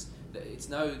techniques. It's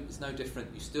no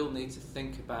different. You still need to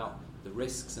think about the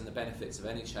risks and the benefits of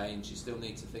any change. You still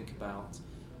need to think about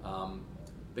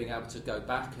being able to go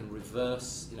back and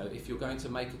reverse. If you're going to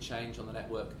make a change on the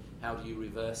network, how do you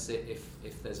reverse it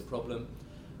if there's a problem?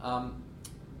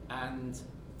 And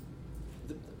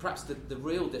perhaps the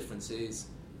real difference is,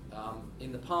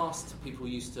 in the past, people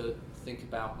used to think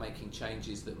about making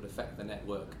changes that would affect the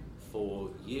network for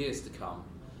years to come,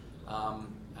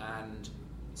 and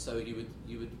so you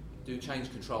would do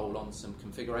change control on some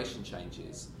configuration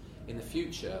changes. In the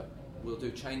future, we'll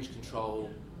do change control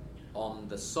on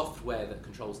the software that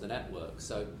controls the network.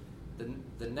 So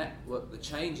the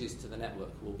changes to the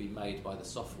network will be made by the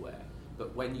software,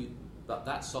 but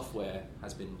that software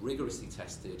has been rigorously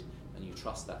tested, and you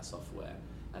trust that software.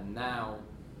 And now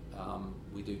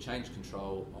we do change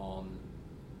control on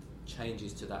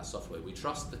changes to that software. We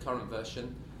trust the current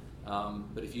version,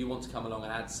 but if you want to come along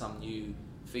and add some new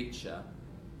feature,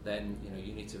 then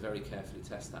you need to very carefully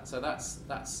test that. So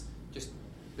that's just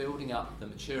building up the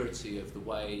maturity of the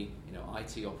way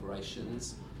IT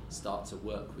operations start to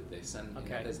work with this, and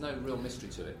there's no real mystery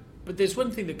to it. But there's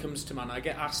one thing that comes to mind. I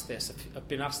get asked this. I've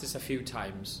been asked this a few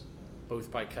times,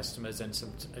 both by customers and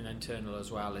internal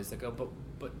as well. Is they go, but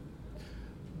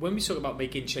when we talk about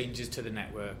making changes to the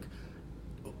network,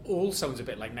 all sounds a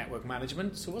bit like network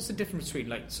management. So what's the difference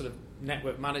between sort of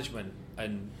network management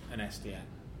and SDN?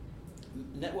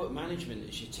 Network management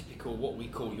is your typical, what we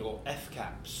call your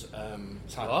FCAPS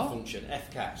type of function.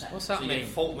 FCAPS. What's that mean? You get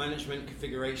fault management,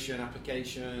 configuration,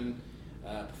 application,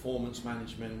 performance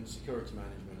management, security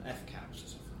management. FCAPS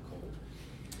is often called.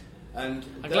 And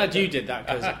I'm glad you did that,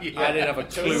 because I didn't have a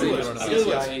clue.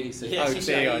 CCIE. So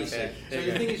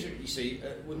the thing is, you see,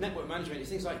 with network management, it's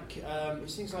things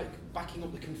like backing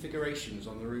up the configurations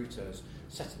on the routers,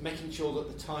 making sure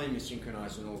that the time is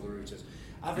synchronized on all the routers,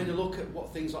 having a look at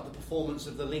what things like the performance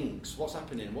of the links, what's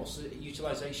happening, what's the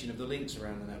utilization of the links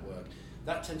around the network.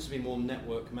 That tends to be more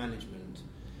network management.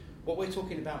 What we're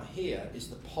talking about here is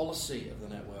the policy of the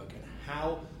network and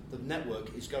how the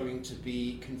network is going to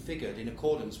be configured in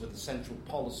accordance with the central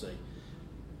policy.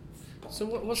 So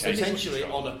what's potentially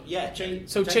on a change?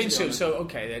 So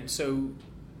okay then. So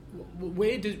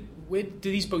where do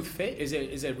these both fit? Is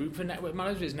there room for network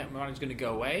management? Is network management going to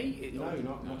go away? No,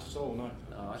 not at all. No.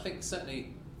 I think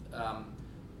certainly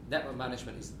network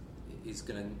management is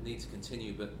going to need to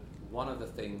continue. But one of the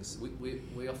things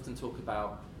we often talk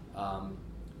about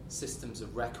systems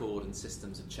of record and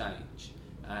systems of change,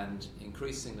 and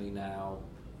increasingly now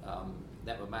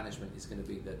network management is going to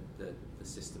be the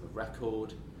system of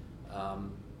record.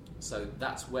 So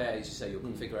that's where, as you say, your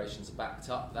configurations are backed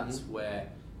up. That's where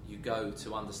you go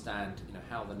to understand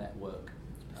how the network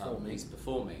is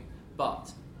performing.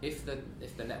 But if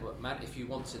you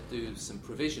want to do some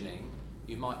provisioning,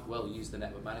 you might well use the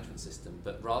network management system.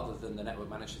 But rather than the network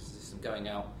management system going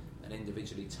out and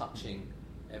individually touching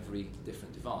every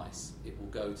different device, it will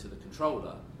go to the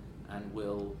controller and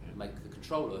will make the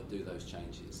controller do those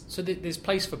changes. So there's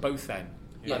place for both then?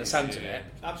 By the sounds of it.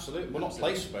 Absolutely. Well, not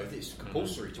place for both. It's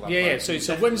compulsory to have both. So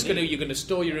you're going to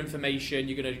store your information,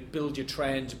 you're going to build your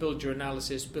trends, build your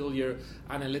analysis, build your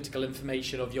analytical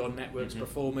information of your network's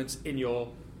performance in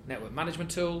your network management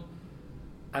tool,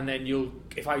 and then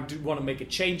if I do want to make a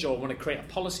change or want to create a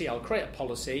policy, I'll create a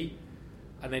policy,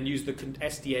 and then use the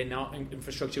SDN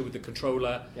infrastructure with the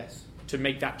controller to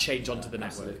make that change onto the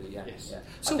network. Absolutely, yeah. Yes. Yeah.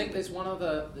 So I think there's one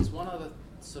other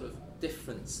sort of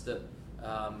difference that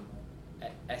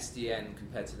SDN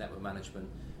compared to network management.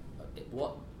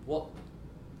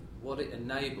 What it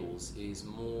enables is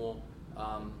more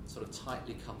sort of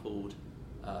tightly coupled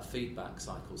feedback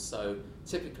cycles. So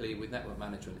typically with network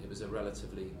management, it was a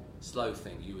relatively slow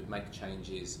thing. You would make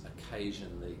changes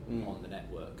occasionally on the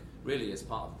network, really as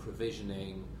part of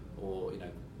provisioning or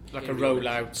like a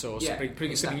rollout or something,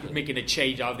 making a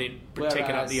change,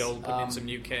 taking out the old, putting in some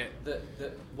new kit.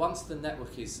 Once the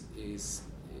network is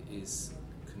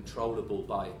controllable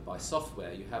by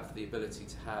software, you have the ability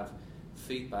to have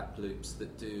feedback loops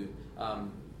that do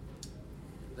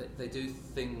they do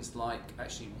things like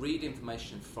actually read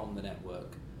information from the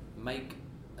network, make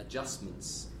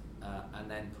adjustments, and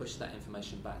then push that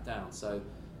information back down. So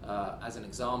as an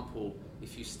example,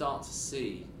 if you start to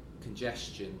see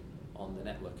congestion on the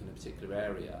network in a particular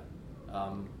area,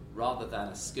 rather than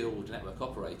a skilled network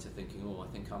operator thinking, I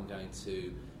think I'm going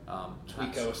to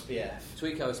tweak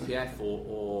OSPF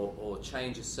or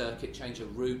change a circuit, change a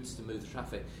route to move the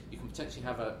traffic, you can potentially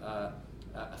have a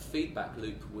a feedback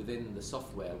loop within the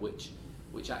software which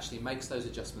actually makes those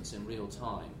adjustments in real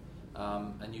time,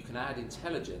 and you can add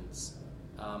intelligence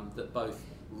that both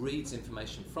reads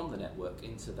information from the network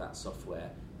into that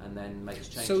software and then makes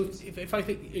changes. So if I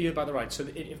think you're about the right, so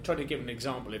if trying to give an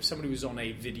example, if somebody was on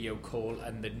a video call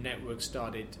and the network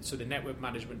started, so the network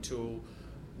management tool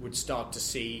would start to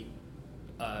see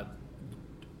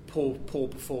poor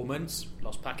performance,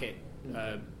 lost packet,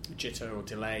 jitter or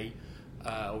delay,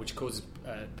 which causes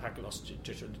packet loss,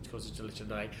 jitter, causes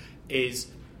delay,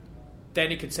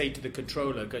 then it could say to the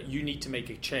controller, you need to make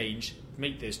a change,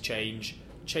 make this change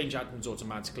happens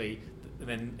automatically, and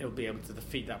then it'll be able to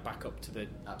feed that back up to the...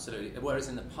 Absolutely. Whereas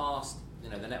in the past, the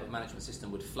network management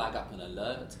system would flag up an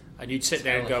alert. And you'd sit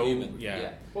there and go,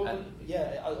 Well,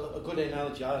 a good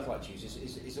analogy I'd like to use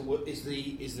is the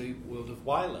world of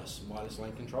wireless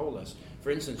LAN controllers.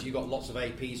 For instance, you've got lots of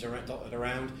APs dotted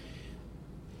around.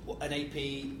 An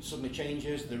AP suddenly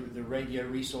changes, the radio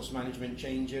resource management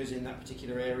changes in that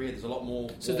particular area. There's a lot more.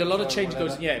 So there's a lot of change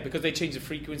goes, because they change the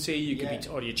frequency. You can be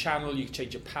on your channel. You can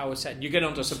change your power set. And you get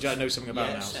onto a subject I know something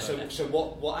about now. So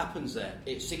what happens there?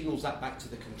 It signals that back to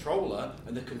the controller,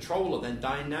 and the controller then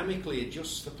dynamically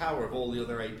adjusts the power of all the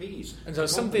other APs. And so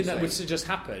something that would just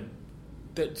happen.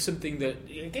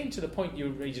 Again, to the point you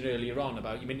were raising earlier on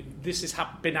about, this has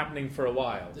been happening for a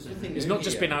while. It's not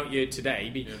just been out here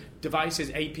today. Devices,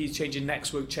 APs changing,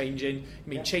 network changing,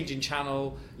 changing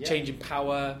channel, changing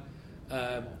power.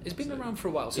 It's been around for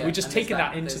a while. So we're just taking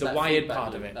that into the wired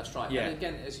part of it. That's right. Yeah. And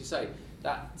again, as you say,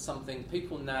 that's something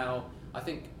people now, I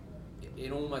think,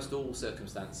 in almost all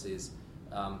circumstances,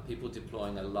 people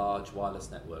deploying a large wireless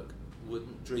network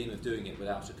wouldn't dream of doing it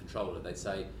without a controller. They'd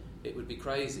say, it would be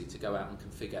crazy to go out and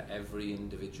configure every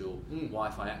individual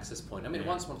Wi-Fi access point.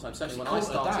 Once upon a time, certainly when I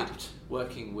started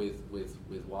working with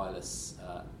wireless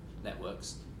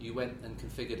networks, you went and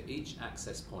configured each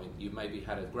access point. You maybe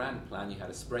had a grand plan, you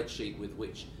had a spreadsheet with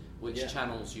which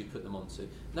channels you put them onto.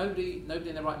 Nobody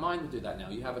in their right mind would do that now.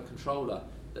 You have a controller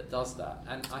that does that.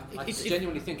 And I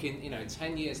genuinely think in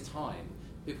 10 years' time,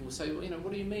 people will say,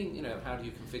 what do you mean? How do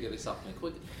you configure this up?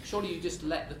 Surely you just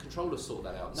let the controller sort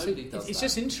that out. Nobody does that. It's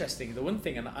just interesting. The one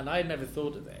thing, and I had never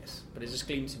thought of this, but it's just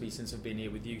gleamed to me since I've been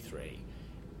here with you three,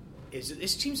 is that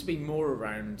this seems to be more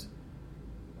around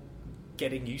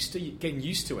getting used to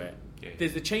it. Yeah.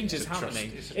 There's the changes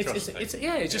happening. It's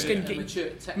just getting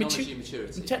technology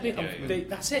maturity.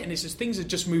 That's it, and it's just things have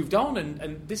just moved on,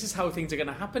 and this is how things are going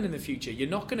to happen in the future. You're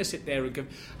not going to sit there and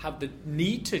have the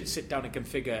need to sit down and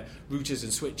configure routers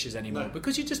and switches anymore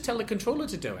because you just tell the controller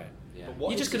to do it. Yeah. But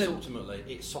what ultimately,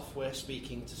 it's software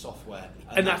speaking to software,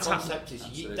 and that concept is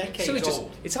decades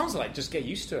old. It sounds like just get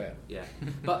used to it. Yeah,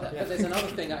 but there's another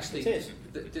thing actually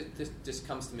that just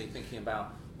comes to me thinking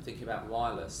about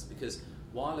wireless, because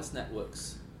wireless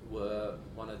networks were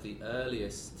one of the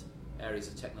earliest areas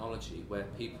of technology where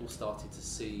people started to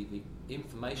see the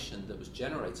information that was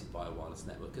generated by a wireless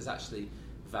network as actually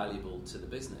valuable to the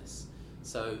business.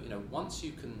 So, once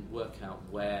you can work out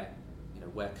where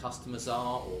customers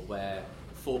are or where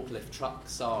forklift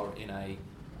trucks are in a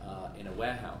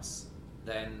warehouse,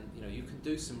 then you can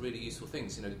do some really useful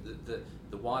things.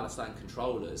 The wireless LAN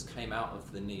controllers came out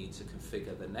of the need to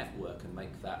configure the network and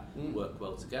make that work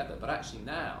well together. But actually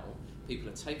now people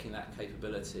are taking that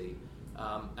capability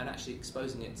and actually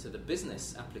exposing it to the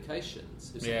business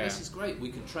applications. This is great. We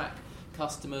can track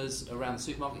customers around the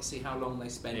supermarket, see how long they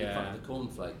spend in front of the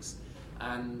cornflakes.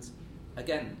 And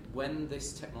again, when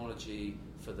this technology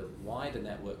for the wider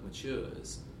network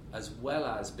matures, as well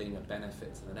as being a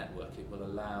benefit to the network, it will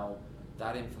allow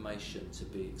that information to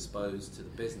be exposed to the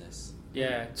business.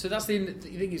 Yeah, so that's the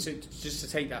thing is, just to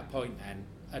take that point then,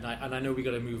 and I know we've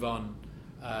got to move on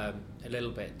a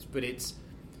little bit, but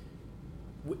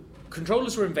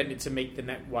controllers were invented to make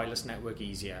the wireless network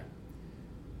easier.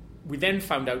 We then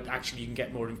found out actually you can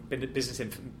get more business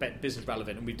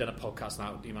relevant, and we've done a podcast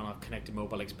now on connected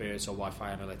mobile experience or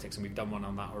Wi-Fi analytics, and we've done one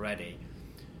on that already.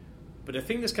 But the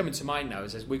thing that's coming to mind now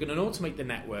is we're going to automate the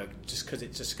network just because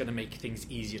it's just going to make things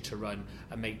easier to run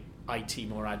and make IT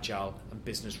more agile and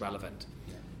business relevant.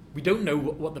 Yeah. We don't know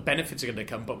what the benefits are going to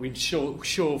come, but we sure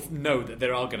know that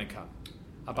there are going to come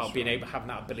about being able to have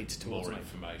that ability to more automate.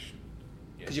 Information.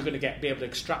 Because you're going to be able to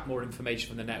extract more information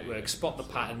from the network, spot the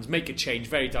patterns, make a change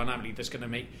very dynamically. That's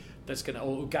going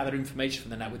to gather information from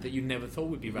the network that you never thought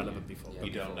would be relevant before. You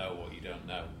don't know what you don't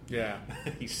know. Yeah,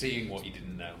 you're seeing what you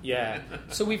didn't know. Yeah.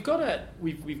 So we've got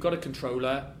a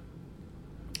controller,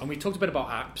 and we talked a bit about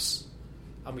apps,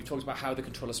 and we talked about how the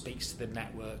controller speaks to the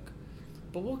network.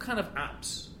 But what kind of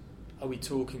apps are we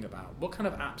talking about? What kind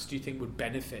of apps do you think would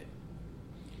benefit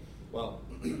Well,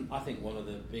 I think one of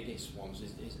the biggest ones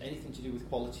is anything to do with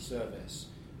quality service.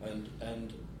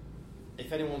 And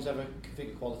if anyone's ever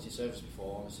configured quality service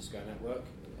before on a Cisco network,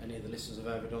 any of the listeners have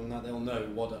ever done that, they'll know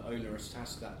what an onerous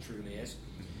task that truly is.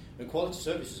 And quality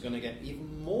service is going to get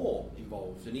even more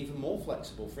involved and even more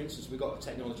flexible. For instance, we've got a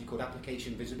technology called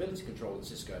Application Visibility Control at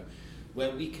Cisco,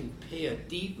 where we can peer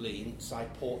deeply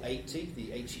inside port 80, the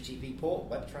HTTP port,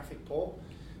 web traffic port.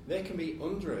 There can be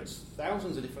hundreds,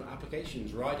 thousands of different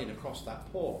applications riding across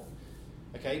that port.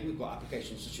 Okay, we've got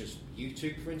applications such as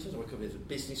YouTube, for instance, or it could be a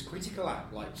business critical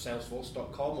app like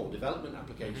Salesforce.com or development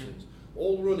applications,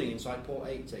 all running inside port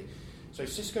 80. So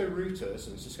Cisco routers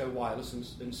and Cisco wireless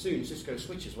and soon Cisco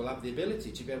switches will have the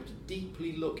ability to be able to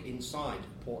deeply look inside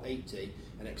port 80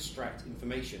 and extract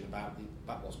information about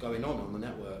what's going on the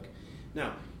network.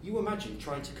 Now, you imagine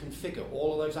trying to configure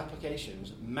all of those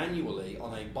applications manually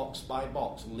on a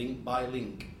box-by-box,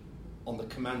 link-by-link on the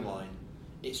command line.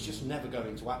 It's just never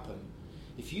going to happen.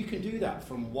 If you can do that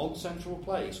from one central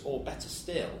place, or better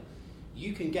still,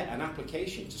 you can get an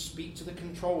application to speak to the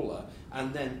controller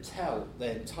and then tell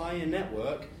the entire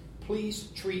network, please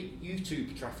treat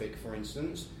YouTube traffic, for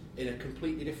instance, in a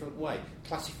completely different way.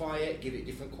 Classify it, give it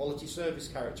different quality service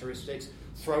characteristics,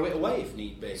 throw it away if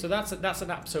need be. So that's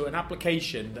an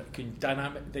application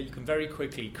that you can very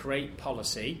quickly create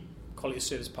policy, quality of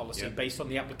service policy, based on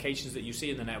the applications that you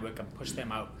see in the network and push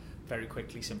them out very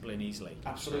quickly, simply and easily.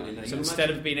 Absolutely. Now, so instead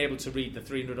of being able to read the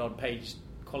 300-odd page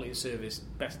quality of service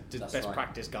best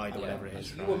practice guide or whatever it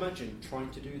is. You imagine trying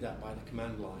to do that by the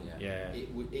command line.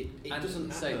 It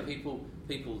doesn't say happen.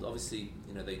 people obviously,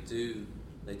 they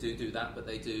do that, but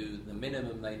they do the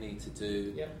minimum they need to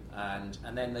do, and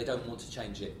then they don't want to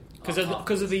change it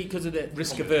because of the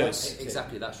risk averse.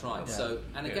 Exactly, that's right. Yeah. So,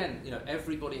 and again,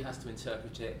 everybody has to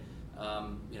interpret it.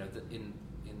 In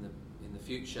the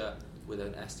future with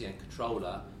an SDN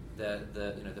controller,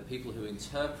 the people who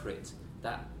interpret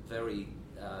that very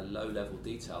low level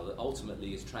detail that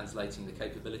ultimately is translating the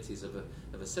capabilities of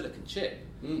a silicon chip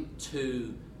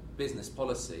to business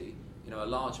policy. A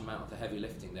large amount of the heavy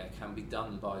lifting there can be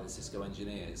done by the Cisco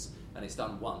engineers, and it's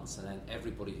done once, and then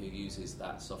everybody who uses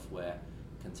that software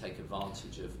can take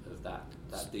advantage of that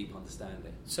deep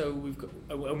understanding. So we've got,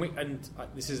 and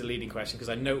this is a leading question because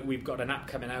I know we've got an app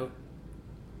coming out,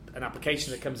 an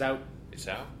application that comes out. It's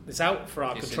out. It's out for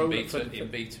our controller. In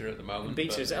beta at the moment. In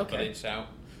beta, is it? Okay. But it's out.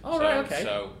 Oh, right, okay.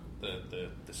 So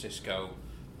the Cisco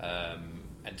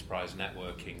enterprise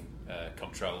networking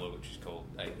controller, which is called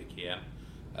APIC-EM,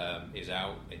 is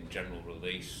out in general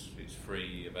release. It's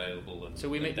free, available, and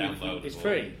downloadable. It's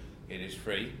free. It is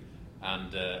free,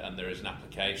 and there is an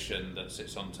application that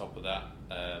sits on top of that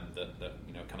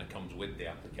that kind of comes with the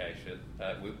application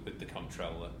with the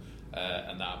controller,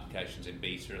 and that application's in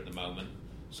beta at the moment.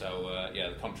 So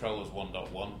the controller's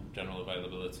 1.1 general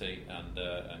availability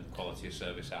and quality of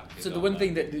service app. So the one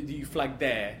thing that you flagged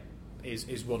there is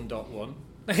 1.1.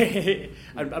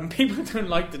 and people don't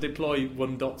like to deploy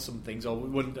 1 dot somethings or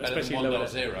one, especially lower.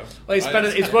 1.0. Well, it's better.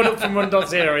 It's one up from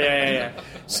 1.0. Yeah.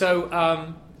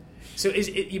 So is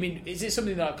it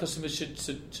something that our customers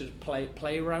should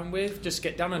play around with? Just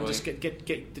get down and just get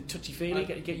the touchy feely,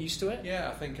 get used to it. Yeah,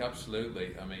 I think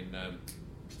absolutely. I mean,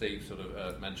 Steve sort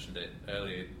of mentioned it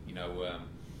earlier.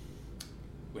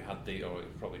 We had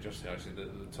probably just actually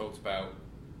that talked about.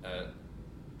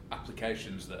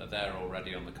 Applications that are there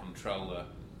already on the controller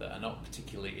that are not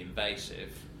particularly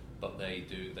invasive, but they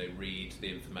read the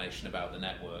information about the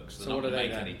network, so they're not going to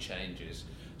make any changes.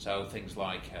 So things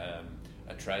like a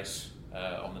trace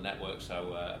on the network,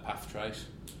 so a path trace.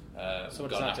 So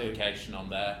we've got an application on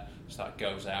there, so that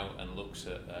goes out and looks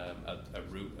at a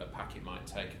route a packet might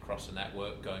take across a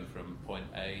network going from point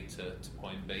A to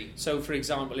point B. So, for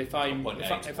example, if I want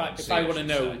to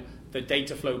know the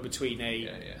data flow between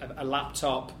a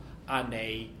laptop and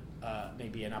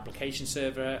maybe an application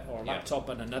server or a laptop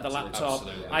and another laptop,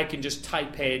 I can just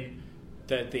type in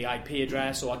the IP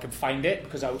address, or I can find it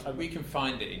because we can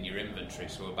find it in your inventory.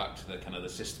 So we're back to the kind of the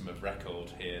system of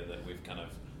record here that we've kind of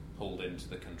pulled into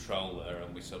the controller,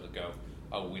 and we sort of go,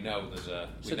 we know there's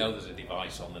a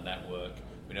device on the network.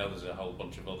 We know there's a whole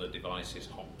bunch of other devices,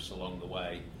 hops along the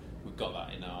way. We've got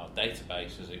that in our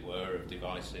database, as it were, of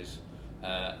devices,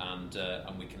 and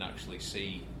we can actually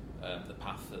see the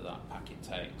path that packet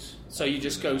takes. So you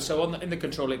just go. So in the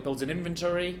controller, it builds an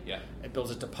inventory. Yeah. It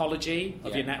builds a topology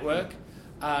of your network,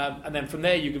 and then from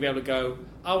there you can be able to go.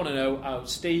 I want to know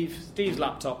Steve's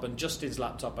laptop and Justin's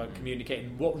laptop are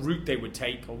communicating. What route they would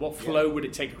take, or what flow would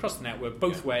it take across the network,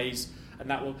 both ways, and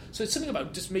that will. So it's something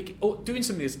about just doing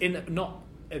something that's not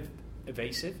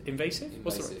invasive.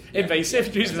 What's the word?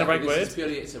 Invasive. Using the right word.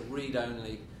 It's a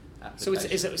read-only So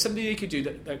is it something you could do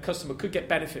that a customer could get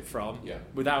benefit from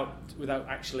without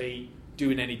actually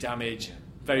doing any damage,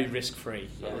 very risk-free?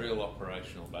 A real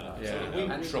operational benefit.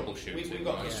 Yeah. And troubleshooting. We've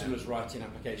got customers writing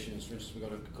applications. For instance, we've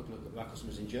got a couple of our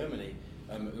customers in Germany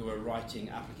who are writing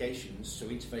applications to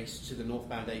interface to the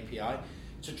Northbound API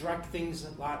to drag things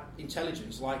like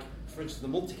intelligence, like, for instance, the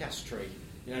multicast tree.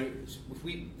 You know,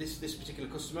 if this particular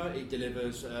customer, it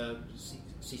delivers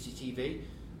CCTV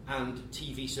and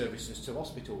TV services to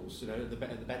hospitals, you know, the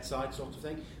bedside sort of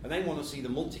thing, and they want to see the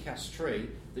multicast tree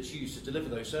that's used to deliver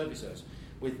those services.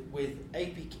 With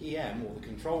APKEM, or the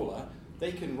controller,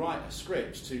 they can write a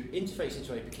script to interface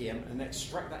into APKEM and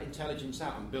extract that intelligence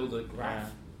out and build a graph.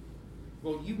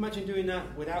 Well, you imagine doing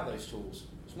that without those tools.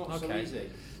 It's not so easy.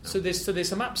 So there's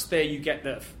some apps there you get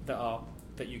that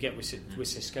you get with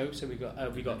Cisco. So we've got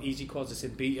EasyQuads that's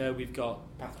in beta. We've got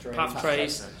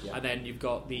PathTrace, and then you've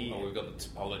got the we've got the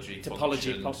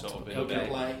topology function sort of in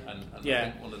there. And I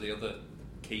think one of the other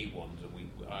key ones,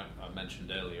 and I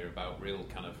mentioned earlier about real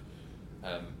kind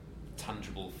of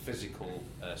tangible physical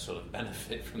sort of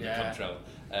benefit from the control.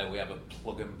 We have a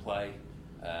plug and play.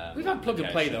 We've had plug and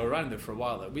play though around there for a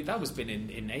while. That was been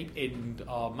in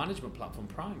our management platform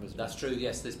Prime, wasn't it? That's true.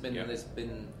 Yes, there's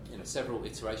been several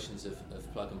iterations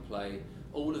of plug and play.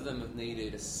 All of them have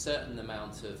needed a certain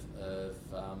amount of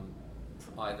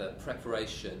either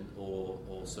preparation or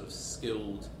sort of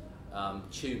skilled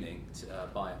tuning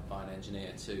by an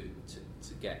engineer to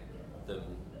get them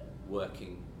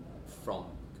working from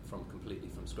completely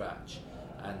from scratch.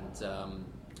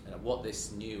 And what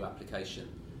this new application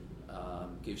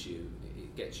gives you,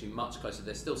 it gets you much closer.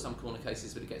 There's still some corner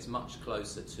cases, but it gets much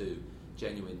closer to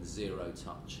genuine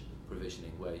zero-touch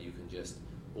provisioning, where you can just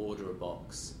order a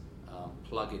box,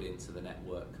 plug it into the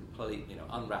network,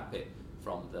 unwrap it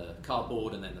from the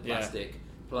cardboard and then the plastic,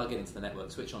 plug it into the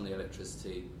network, switch on the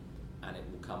electricity, and it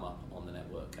will come up on the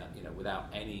network, without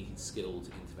any skilled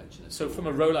intervention. So from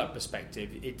a rollout perspective,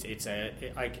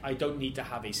 I don't need to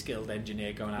have a skilled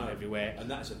engineer going out everywhere. And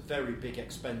that's a very big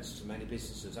expense to many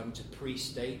businesses, having to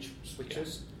pre-stage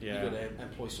switches. You've got to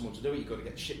employ someone to do it. You've got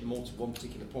to ship them all to one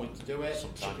particular point to do it.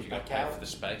 Sometimes you've got to pay for the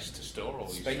space to store all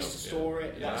these to store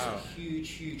it. That's a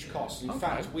huge cost. In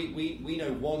fact, we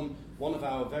know one of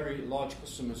our very large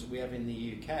customers that we have in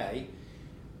the UK.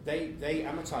 They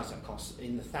amortise that cost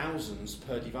in the thousands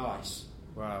per device.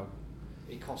 Wow.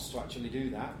 It costs to actually do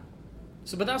that.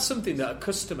 So, but that's something that a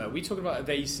customer, we talk about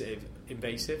invasive.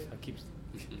 Invasive,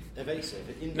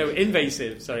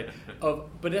 sorry.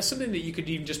 But that's something that you could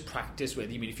even just practice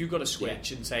with. You mean if you've got a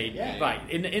switch and say, right,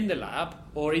 in the lab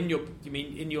or in your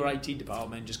IT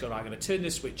department, just go, right, I'm going to turn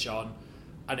this switch on,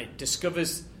 and it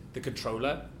discovers the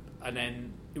controller, and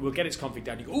then it will get its config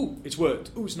down. You go, oh, it's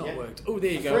worked. Oh, it's not worked. Oh,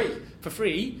 there you go. For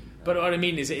free. But what I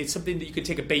mean is, it's something that you can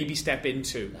take a baby step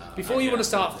into before you want to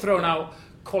start throwing out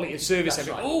quality of service. That's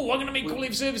right. Oh, I'm going to make quality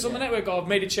of service on the network. Oh, I've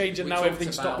made a change and now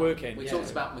everything's stopped working. We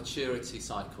talked about maturity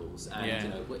cycles,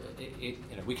 and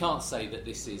we can't say that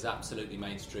this is absolutely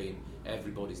mainstream.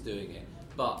 Everybody's doing it,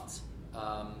 but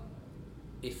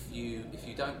if you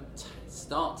don't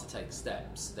start to take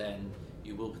steps, then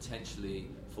you will potentially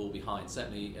fall behind.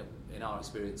 Certainly, in our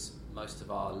experience, most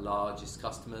of our largest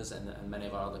customers and many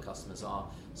of our other customers are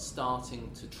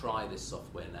starting to try this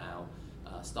software now,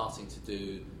 starting to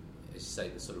do, as you say,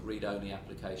 the sort of read-only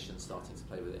applications, starting to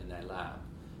play with it in their lab.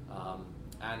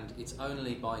 And it's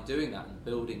only by doing that and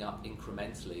building up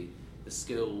incrementally the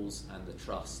skills and the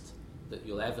trust that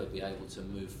you'll ever be able to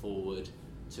move forward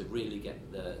to really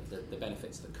get the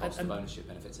benefits, the cost of ownership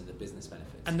benefits and the business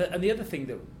benefits. And the other thing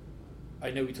that I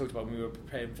know we talked about when we were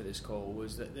preparing for this call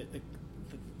was that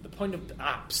the point of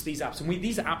apps, these apps, and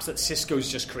these are apps that Cisco's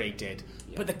just created,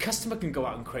 but the customer can go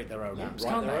out and create their own apps,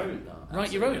 can't they?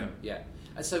 Write your own. Yeah.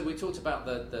 And so we talked about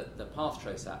the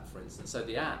PathTrace app, for instance. So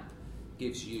the app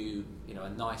gives you, a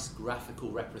nice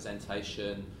graphical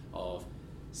representation of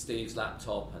Steve's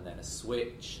laptop, and then a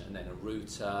switch, and then a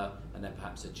router, and then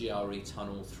perhaps a GRE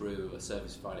tunnel through a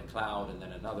service provider cloud, and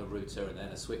then another router, and then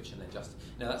a switch, and then just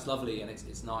that's lovely and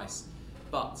it's nice.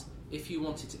 But if you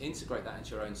wanted to integrate that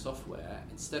into your own software,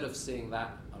 instead of seeing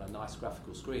that on a nice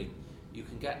graphical screen, you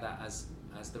can get that as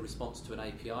the response to an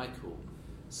API call.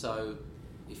 So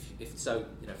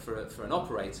for an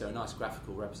operator, a nice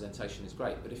graphical representation is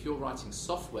great. But if you're writing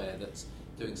software that's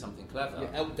doing something clever,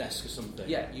 help desk or something.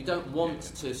 You don't want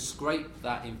to scrape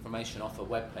that information off a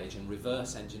web page and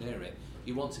reverse engineer it.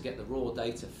 You want to get the raw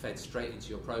data fed straight into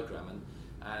your program,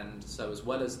 and so as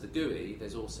well as the GUI,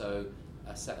 there's also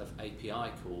a set of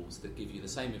API calls that give you the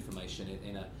same information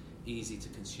in a easy to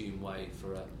consume way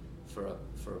for a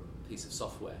piece of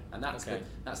software. And that's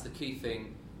the key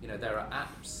thing. There are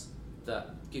apps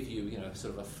that give you, you know,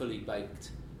 sort of a fully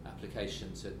baked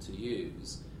application to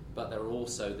use, but there are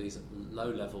also these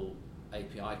low-level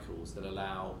API calls that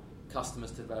allow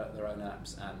customers to develop their own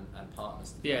apps and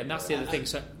partners to and that's the other thing.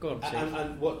 So go on,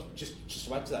 and what just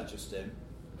to add to that, Justin.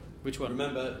 Which one?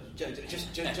 Remember, just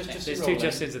there's two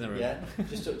Justins in the room. Yeah,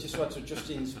 just to add to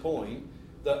Justin's point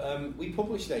that we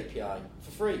published API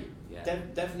for free. Yeah.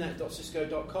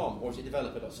 Devnet.cisco.com, or is it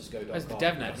developer.cisco.com? That's the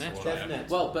DevNet, isn't it? DevNet.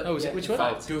 Well, but which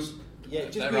one? Just There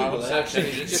Google are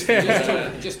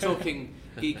it. just talking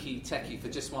geeky techie for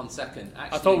just 1 second.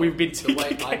 Actually, I thought we've been too the way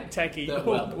techie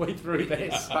all the way through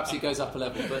this. Perhaps it goes up a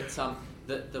level,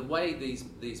 but the way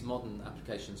these modern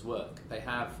applications work, they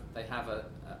have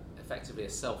effectively a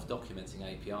self-documenting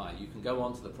API. You can go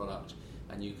onto the product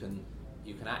and you can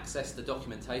access the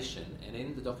documentation, and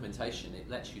in the documentation it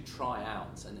lets you try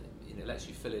out and it lets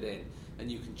you fill it in,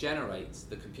 and you can generate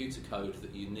the computer code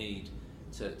that you need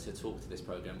to talk to this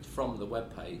program from the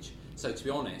web page. So to be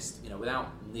honest, you know, without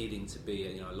needing to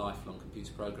be a lifelong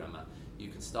computer programmer, you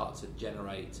can start to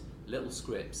generate little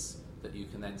scripts that you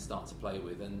can then start to play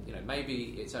with. And you know,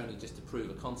 maybe it's only just to prove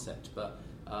a concept, but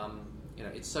you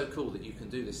know, it's so cool that you can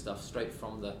do this stuff straight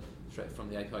from the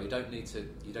API. You don't need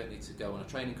to go on a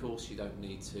training course. You don't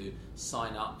need to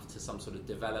sign up to some sort of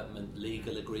development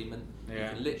legal agreement. Yeah.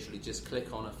 You can literally just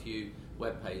click on a few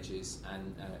web pages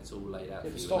and it's all laid out for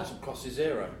The you. startup cost is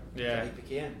zero. Yeah.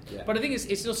 Yeah. But I think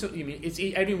it's also,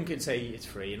 everyone can say it's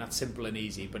free and that's simple and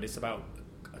easy, but it's about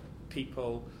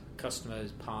people,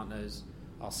 customers, partners,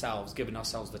 ourselves, giving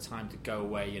ourselves the time to go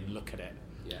away and look at it.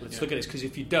 Yeah. Let's look at this, because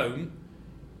if you don't,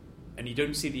 and you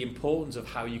don't see the importance of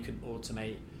how you can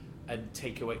automate and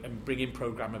take away and bring in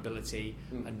programmability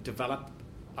and develop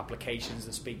applications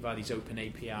that speak via these open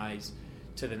APIs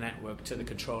to the network, to the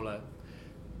controller,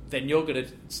 then you're going to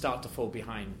start to fall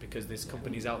behind, because there's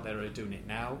companies out there who are doing it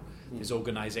now, there's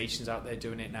organisations out there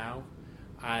doing it now,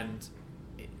 and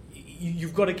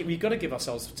we've got to give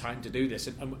ourselves time to do this,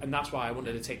 and that's why I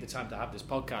wanted to take the time to have this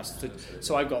podcast.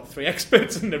 So I've got 3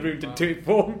 experts in the room to do it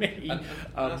for me. And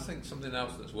I think something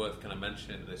else that's worth kind of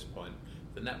mentioning at this point: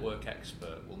 the network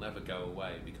expert will never go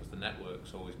away, because the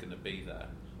network's always going to be there,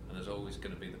 and there's always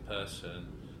going to be the person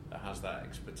that has that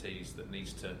expertise that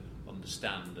needs to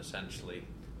understand essentially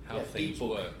how things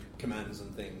work, commands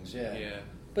and things.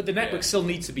 But the network still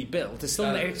needs to be built. It still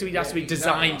has to be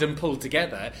designed and pulled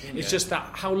together. It's just that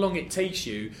how long it takes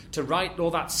you to write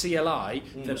all that CLI.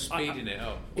 We're speeding it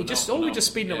up. We're just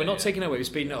speeding it up. We're not taking it away. We're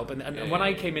speeding it up. And when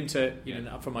I came into,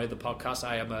 from my other podcast,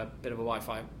 I am a bit of a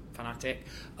Wi-Fi fanatic.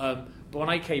 But when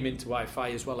I came into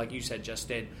Wi-Fi as well, like you said,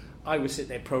 Justin, I was sitting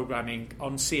there programming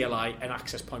on CLI an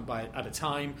access point at a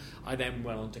time. I then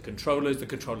went on to controllers. The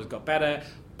controllers got better,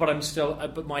 but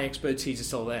but my expertise is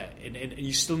still there. And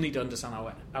you still need to understand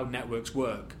how networks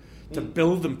work to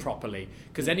build them properly.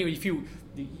 Because anyway, if you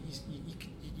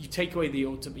take away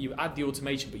you add the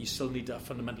automation, but you still need to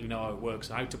fundamentally know how it works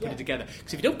and how to put it together.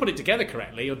 Because if you don't put it together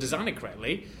correctly or design it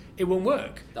correctly, it won't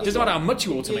work. It doesn't matter how much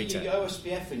you automate it. Your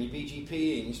OSPF and your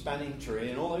BGP and your spanning tree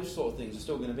and all those sort of things are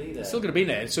still going to be there. It's still going to be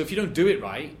there. So if you don't do it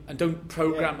right and don't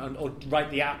program or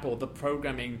write the app or the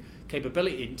programming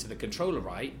capability into the controller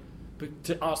right, but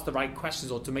to ask the right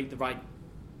questions or to make the right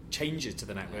changes to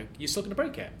the network, you're still going to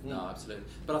break it. No, absolutely.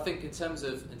 But I think in terms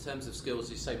of skills,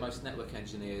 you say most network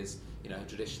engineers,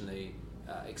 traditionally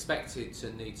expected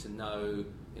to need to know,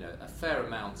 a fair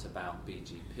amount about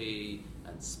BGP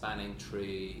and spanning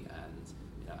tree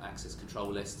and access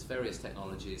control lists, various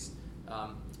technologies.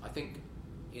 I think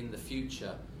in the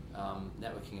future,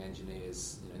 networking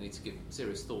engineers need to give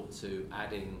serious thought to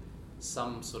adding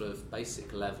some sort of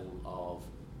basic level of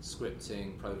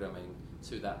scripting, programming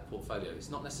to that portfolio.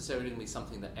 It's not necessarily going to be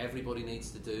something that everybody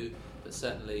needs to do, but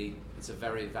certainly it's a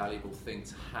very valuable thing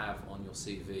to have on your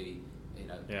CV.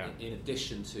 In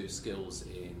addition to skills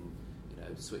in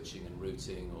switching and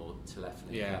routing or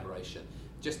telephony collaboration,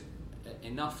 just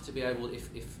enough to be able,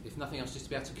 if nothing else, just to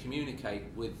be able to communicate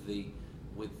with the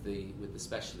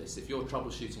specialist. If you're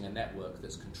troubleshooting a network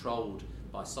that's controlled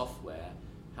by software,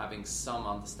 having some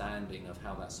understanding of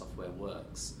how that software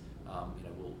works,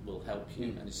 will help you.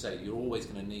 And you say you're always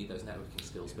going to need those networking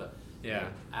skills, but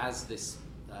as this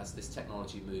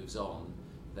technology moves on,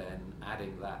 then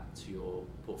adding that to your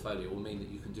portfolio will mean that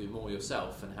you can do more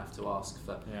yourself and have to ask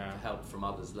for help from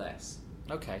others less.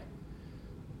 Okay.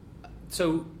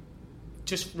 So,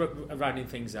 just rounding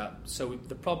things up. So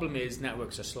the problem is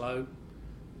networks are slow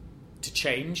to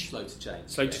change. Slow to change.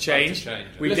 Slow to change.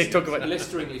 We did talk about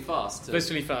blisteringly fast.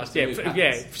 Blisteringly fast.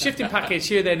 Shifting packets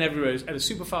here, there, and everywhere at a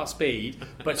super fast speed,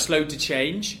 but slow to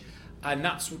change, and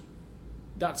that's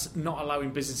that's not allowing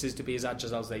businesses to be as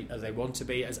agile as they want to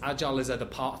be, as agile as other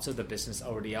parts of the business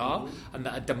already are, and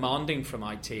that are demanding from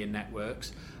IT and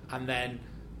networks. And then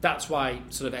that's why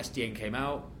sort of SDN came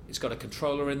out. It's got a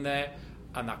controller in there,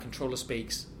 and that controller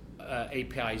speaks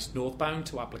APIs northbound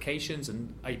to applications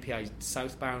and APIs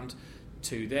southbound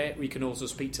to there. We can also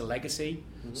speak to legacy,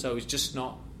 so it's just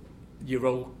not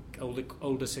your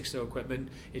older Cisco equipment,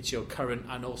 it's your current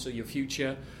and also your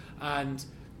future. And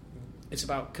it's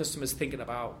about customers thinking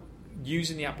about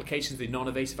using the applications, the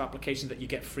non-invasive applications that you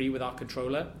get free with our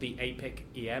controller, the APIC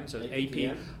EM, so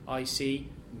APIC-EM.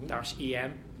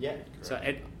 Yeah. So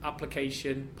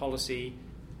application, policy,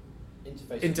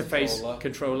 interface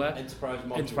controller,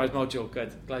 enterprise module.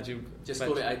 Good, glad you just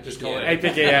call it APIC. Just call it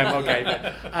APIC EM.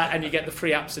 Okay, and you get the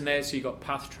free apps in there. So you got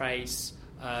Path Trace,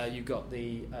 you've got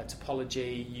the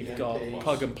topology, you've got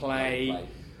plug and play,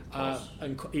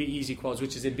 and Easy Quads,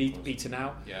 which is in beta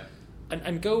now. Yeah.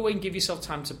 And go away and give yourself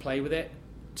time to play with it,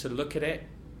 to look at it,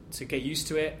 to get used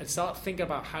to it, and start thinking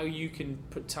about how you can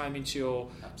put time into your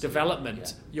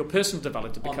development, your personal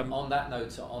development to become... On that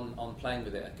note, on playing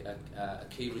with it, a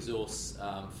key resource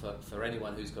for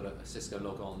anyone who's got a Cisco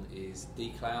log on is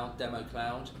dCloud, Demo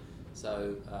Cloud.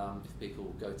 So if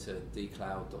people go to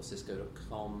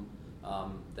dcloud.cisco.com,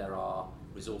 there are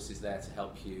resources there to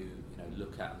help you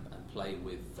look at and play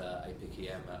with APIC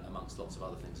EM amongst lots of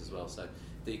other things as well. So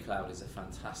dCloud is a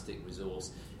fantastic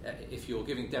resource. If you're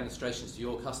giving demonstrations to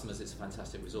your customers, it's a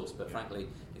fantastic resource, but frankly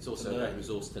it's also a great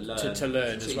resource to learn, to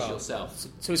learn to as well yourself.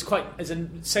 So it's a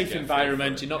safe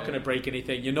environment. You're not going to break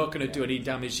anything, you're not going to do any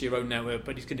damage to your own network,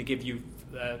 but it's going to give you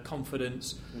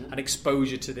confidence and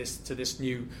exposure to this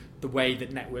new, the way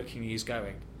that networking is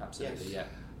going. Absolutely.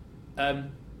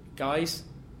 Guys,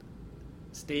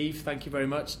 Steve, thank you very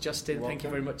much. Justin, thank you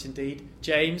very much indeed.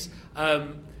 James,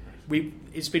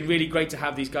 it's been really great to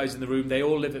have these guys in the room. They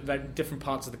all live at very different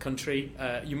parts of the country.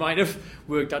 You might have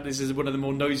worked out this is one of the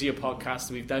more noisier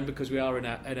podcasts we've done, because we are in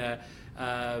a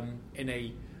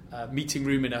meeting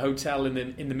room in a hotel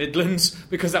in the Midlands,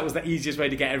 because that was the easiest way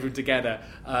to get everyone together.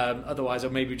 Otherwise, I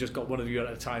maybe just got one of you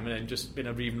at a time and then just been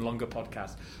an even longer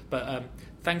podcast. But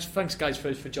thanks guys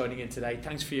for joining in today.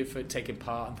 Thanks for taking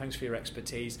part, and thanks for your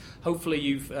expertise. Hopefully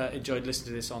you've enjoyed listening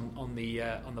to this on the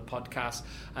podcast.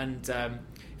 And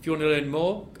if you want to learn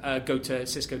more, go to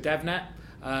Cisco DevNet.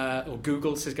 Or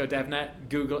Google Cisco DevNet,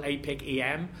 Google APIC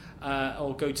EM,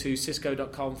 or go to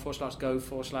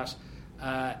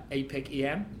cisco.com/go/APIC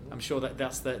EM. I'm sure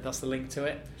that's the link to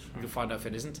it. You'll find out if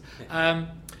it isn't. And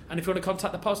if you want to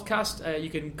contact the podcast,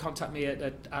 you can contact me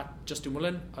at Justin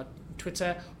Woolen at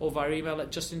Twitter, or via email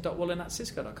at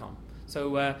justin.woolen@cisco.com.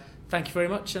 So thank you very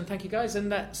much, and thank you guys,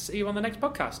 and see you on the next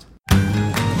podcast.